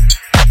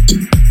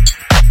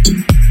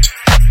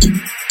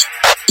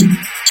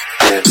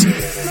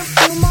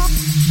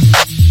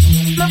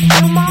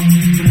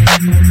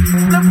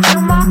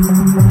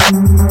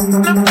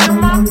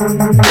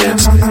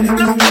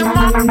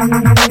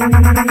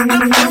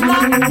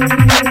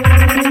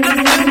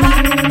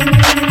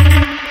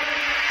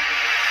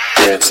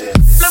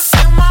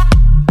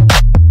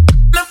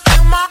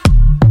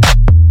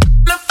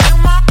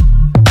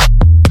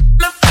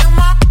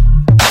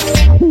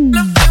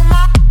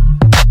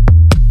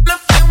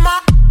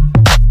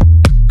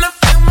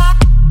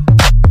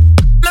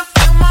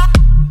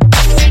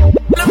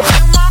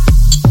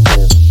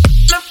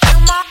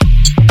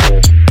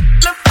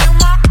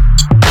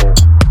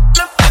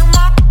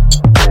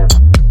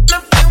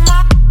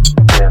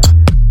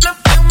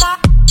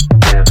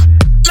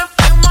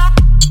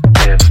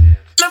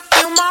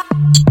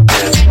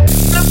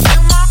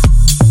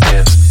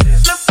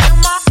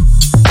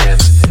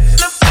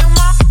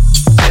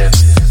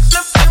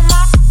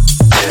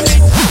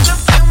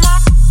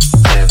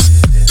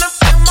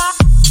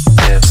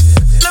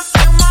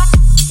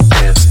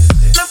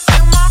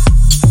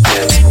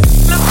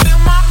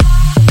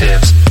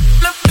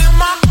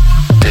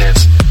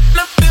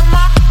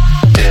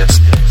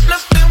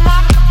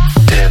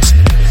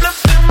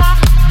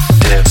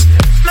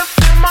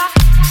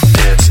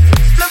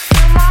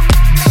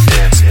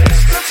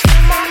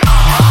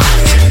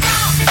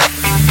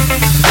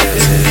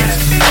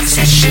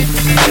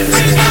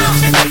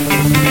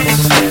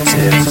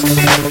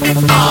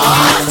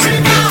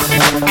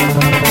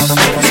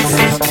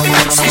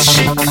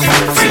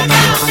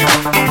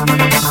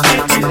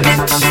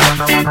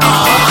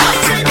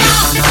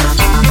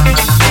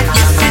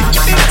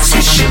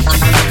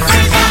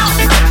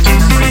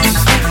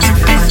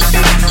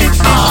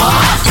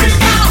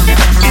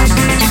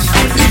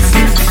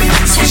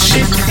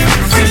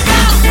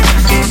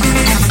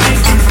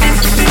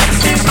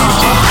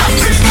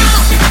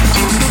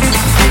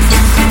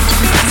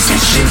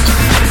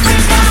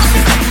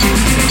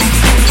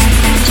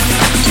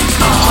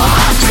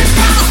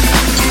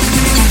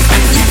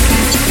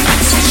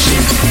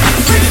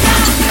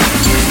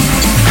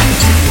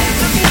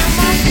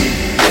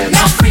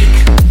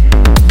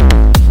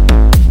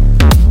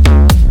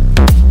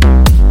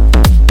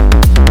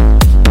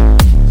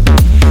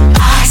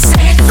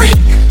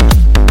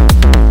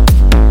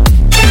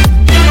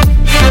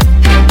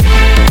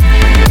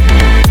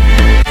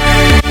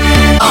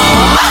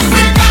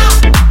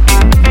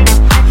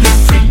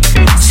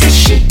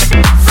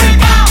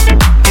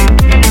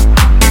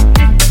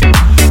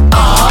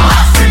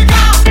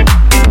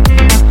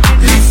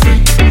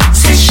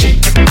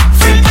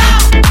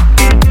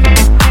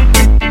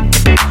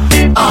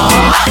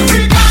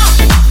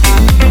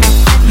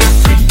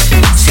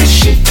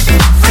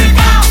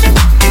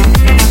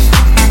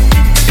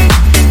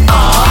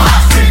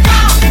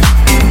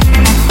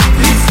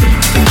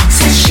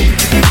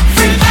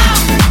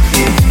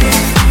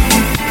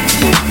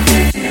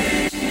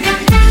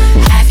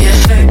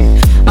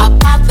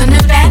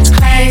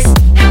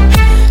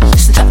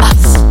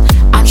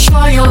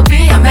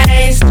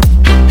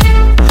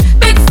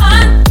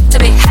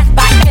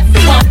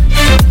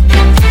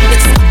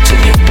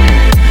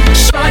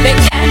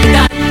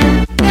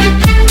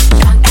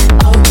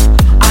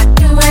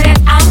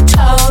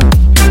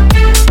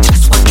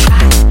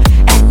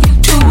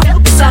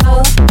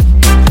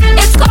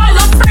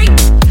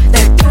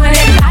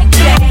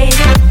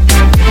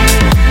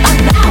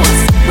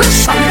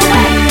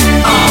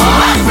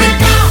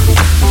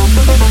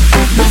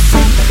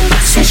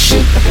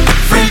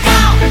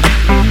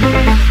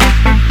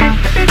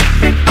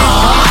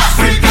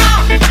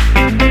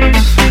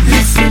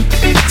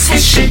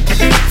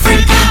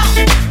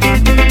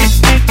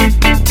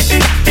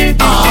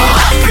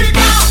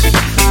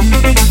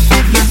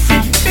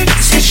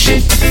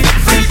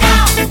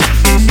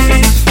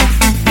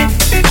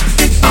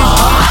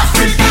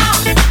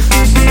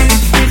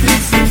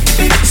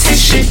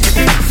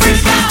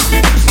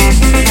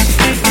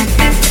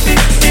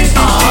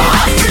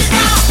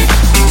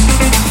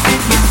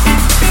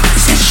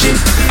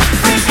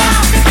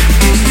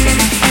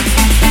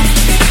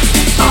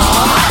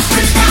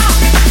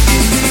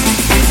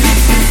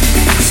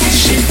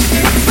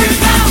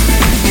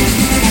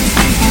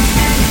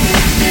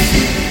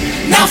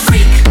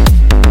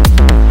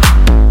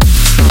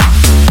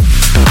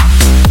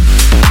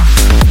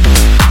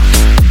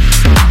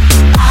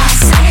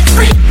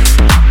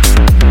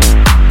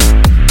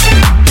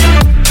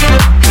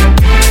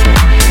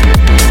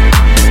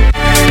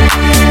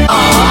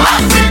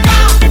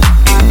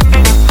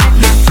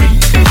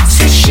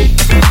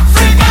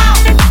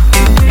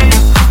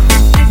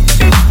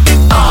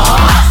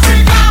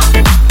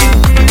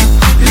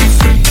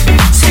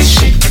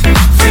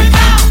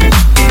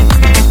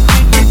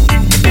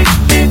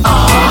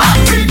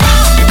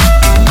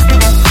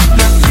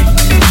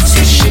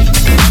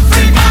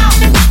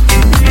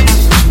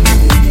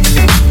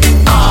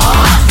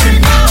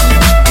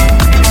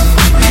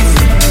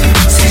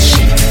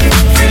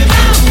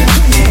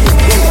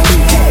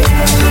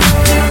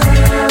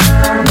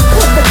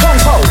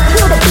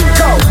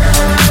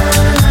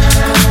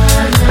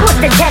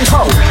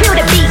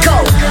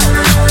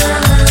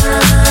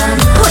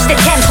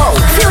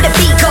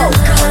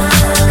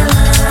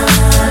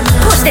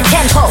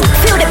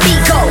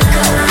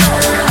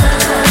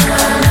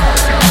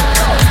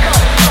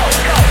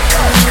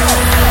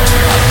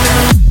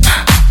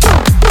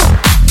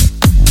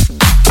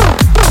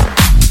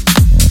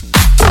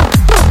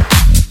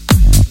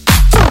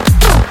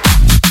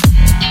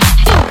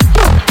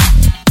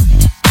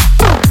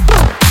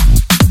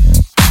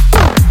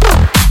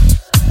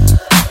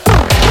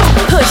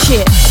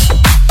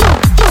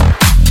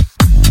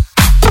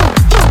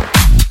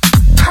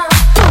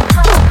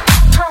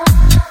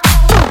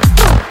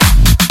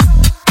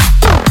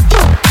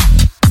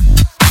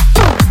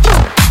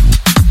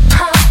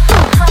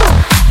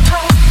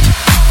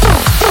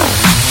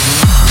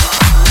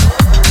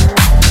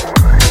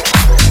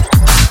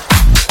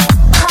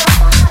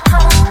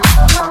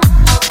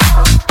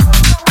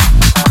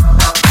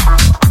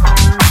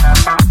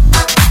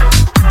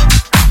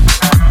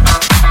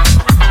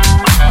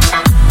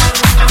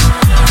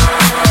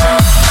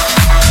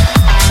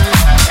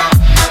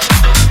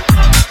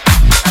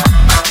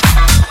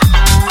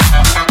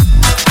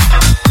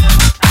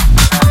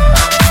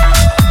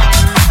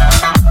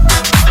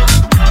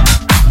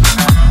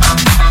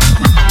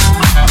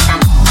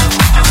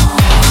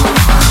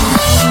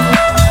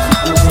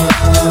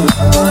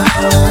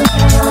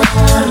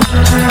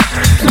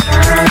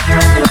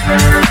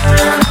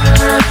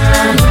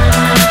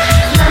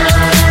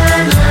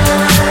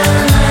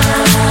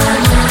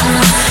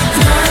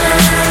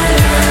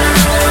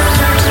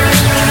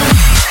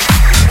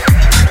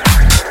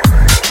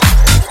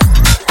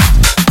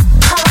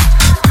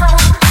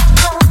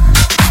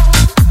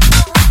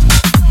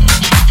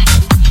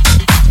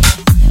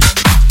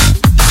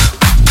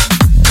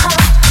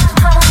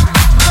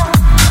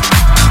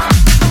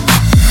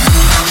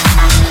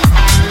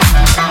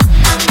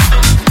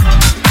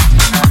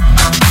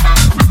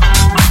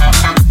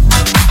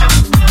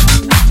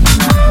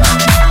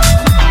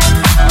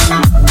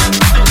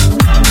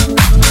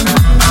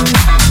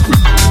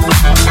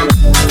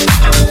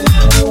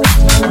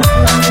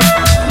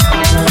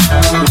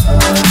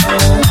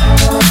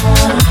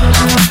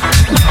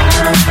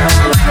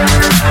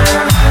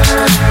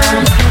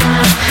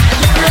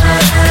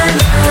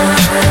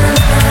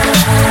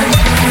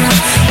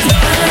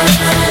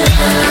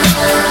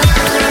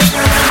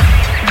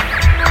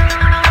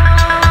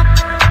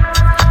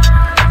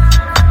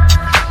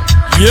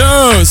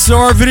 Oh, so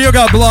our video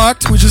got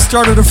blocked. We just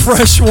started a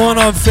fresh one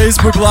on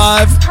Facebook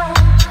Live.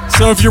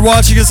 So if you're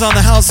watching us on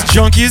the House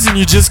Junkies and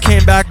you just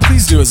came back,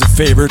 please do us a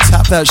favor.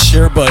 Tap that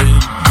share button.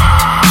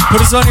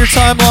 Put us on your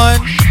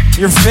timeline,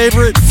 your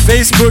favorite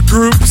Facebook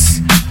groups.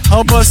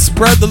 Help us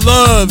spread the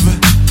love.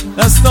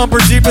 That's Thumper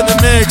Deep in the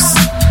Mix.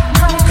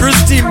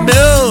 Christy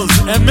Mills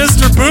and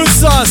Mr. Boot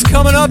Sauce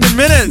coming up in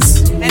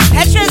minutes. And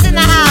Petra's in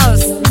the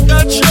house.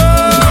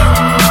 Petra!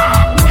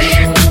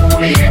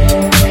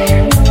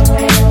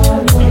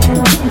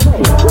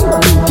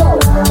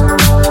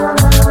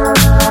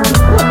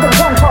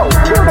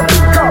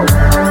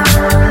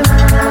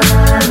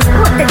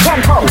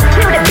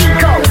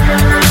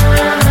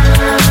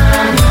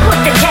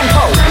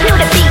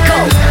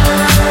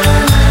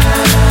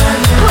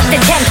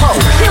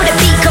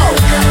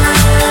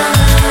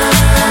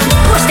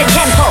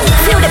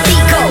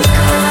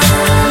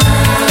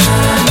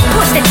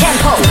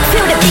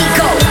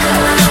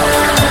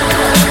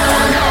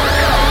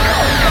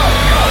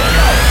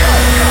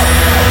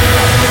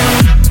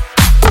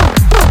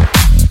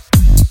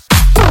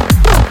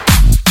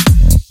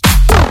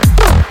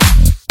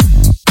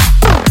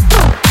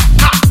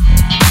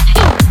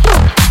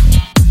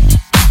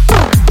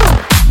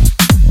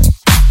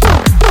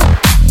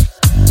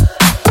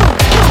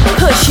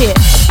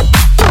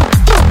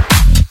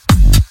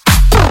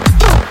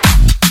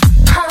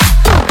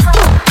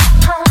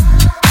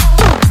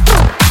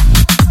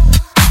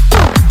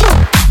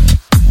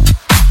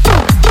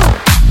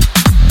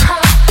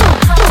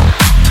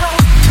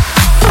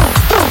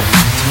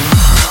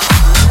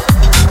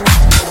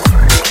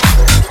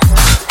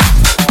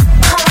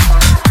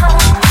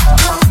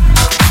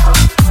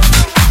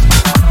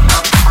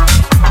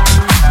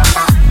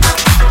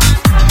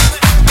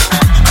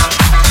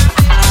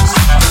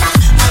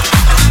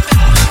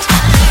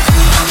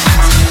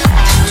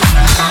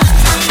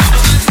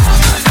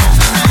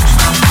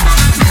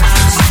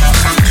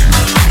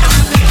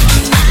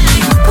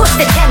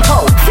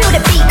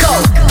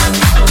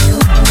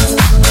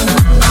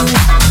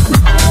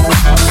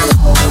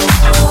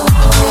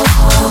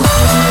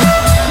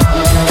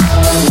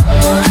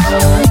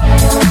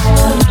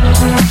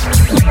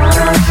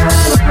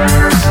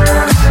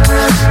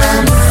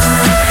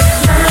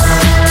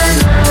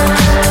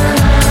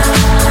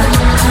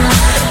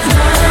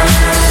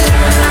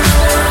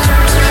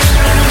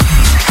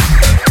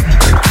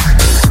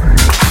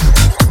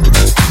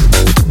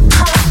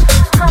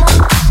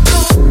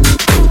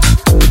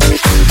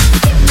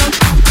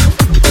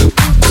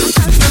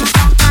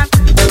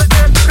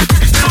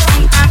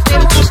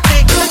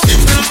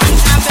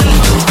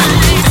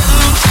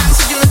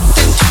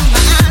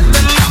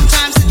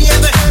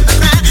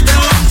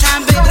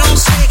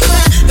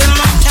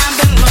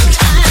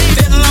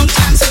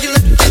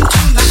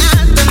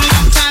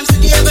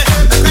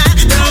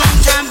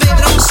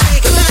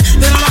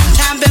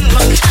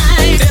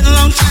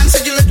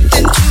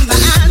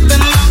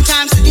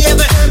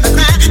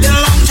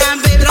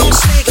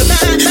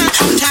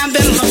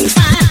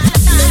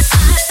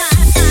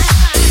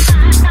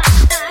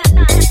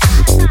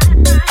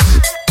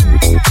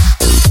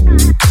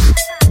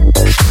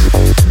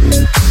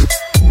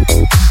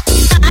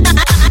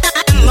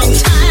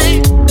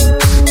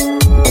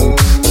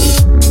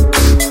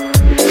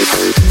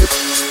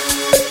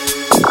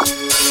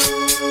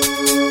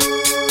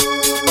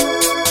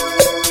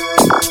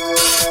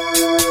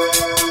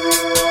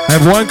 I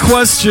have one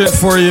question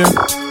for you.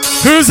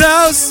 Whose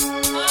house?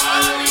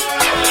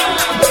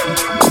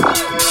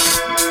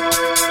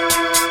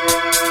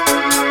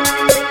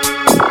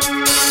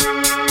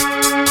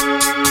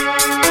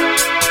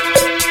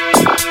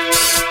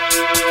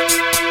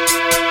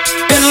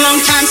 Been a long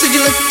time since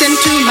you looked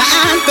into my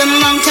eyes. Been a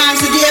long time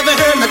since you ever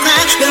heard my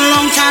cry. Been a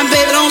long time,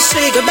 baby, don't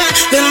say goodbye.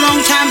 Been a long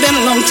time, been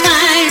a long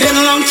time. Been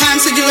a long time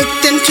since you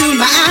looked into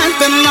my eyes.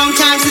 Been a long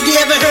time since you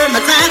ever heard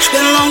my cry.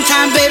 Been a long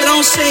time, baby,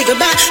 don't say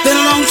goodbye. Been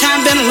a long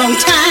time, been a long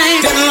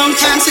time. Been a long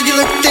time since you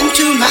looked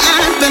into my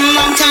eyes. Been a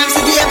long time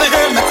since you ever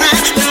heard my cry.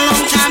 Been a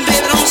long time,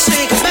 baby, don't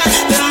say goodbye.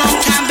 Been a long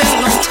time, been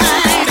a long time.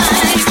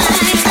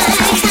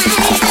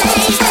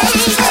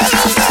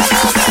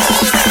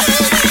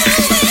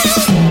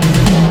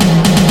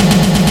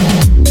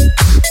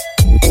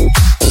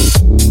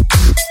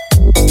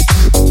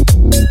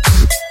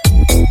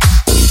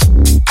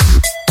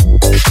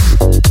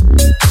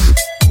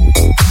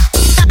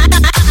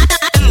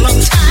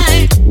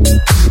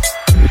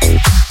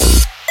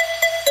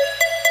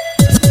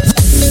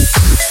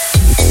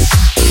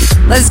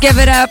 Let's give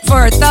it up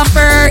for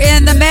Thumper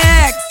in the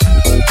Mix.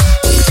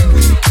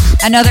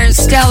 Another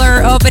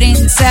stellar opening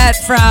set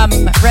from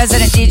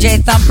resident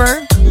DJ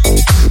Thumper.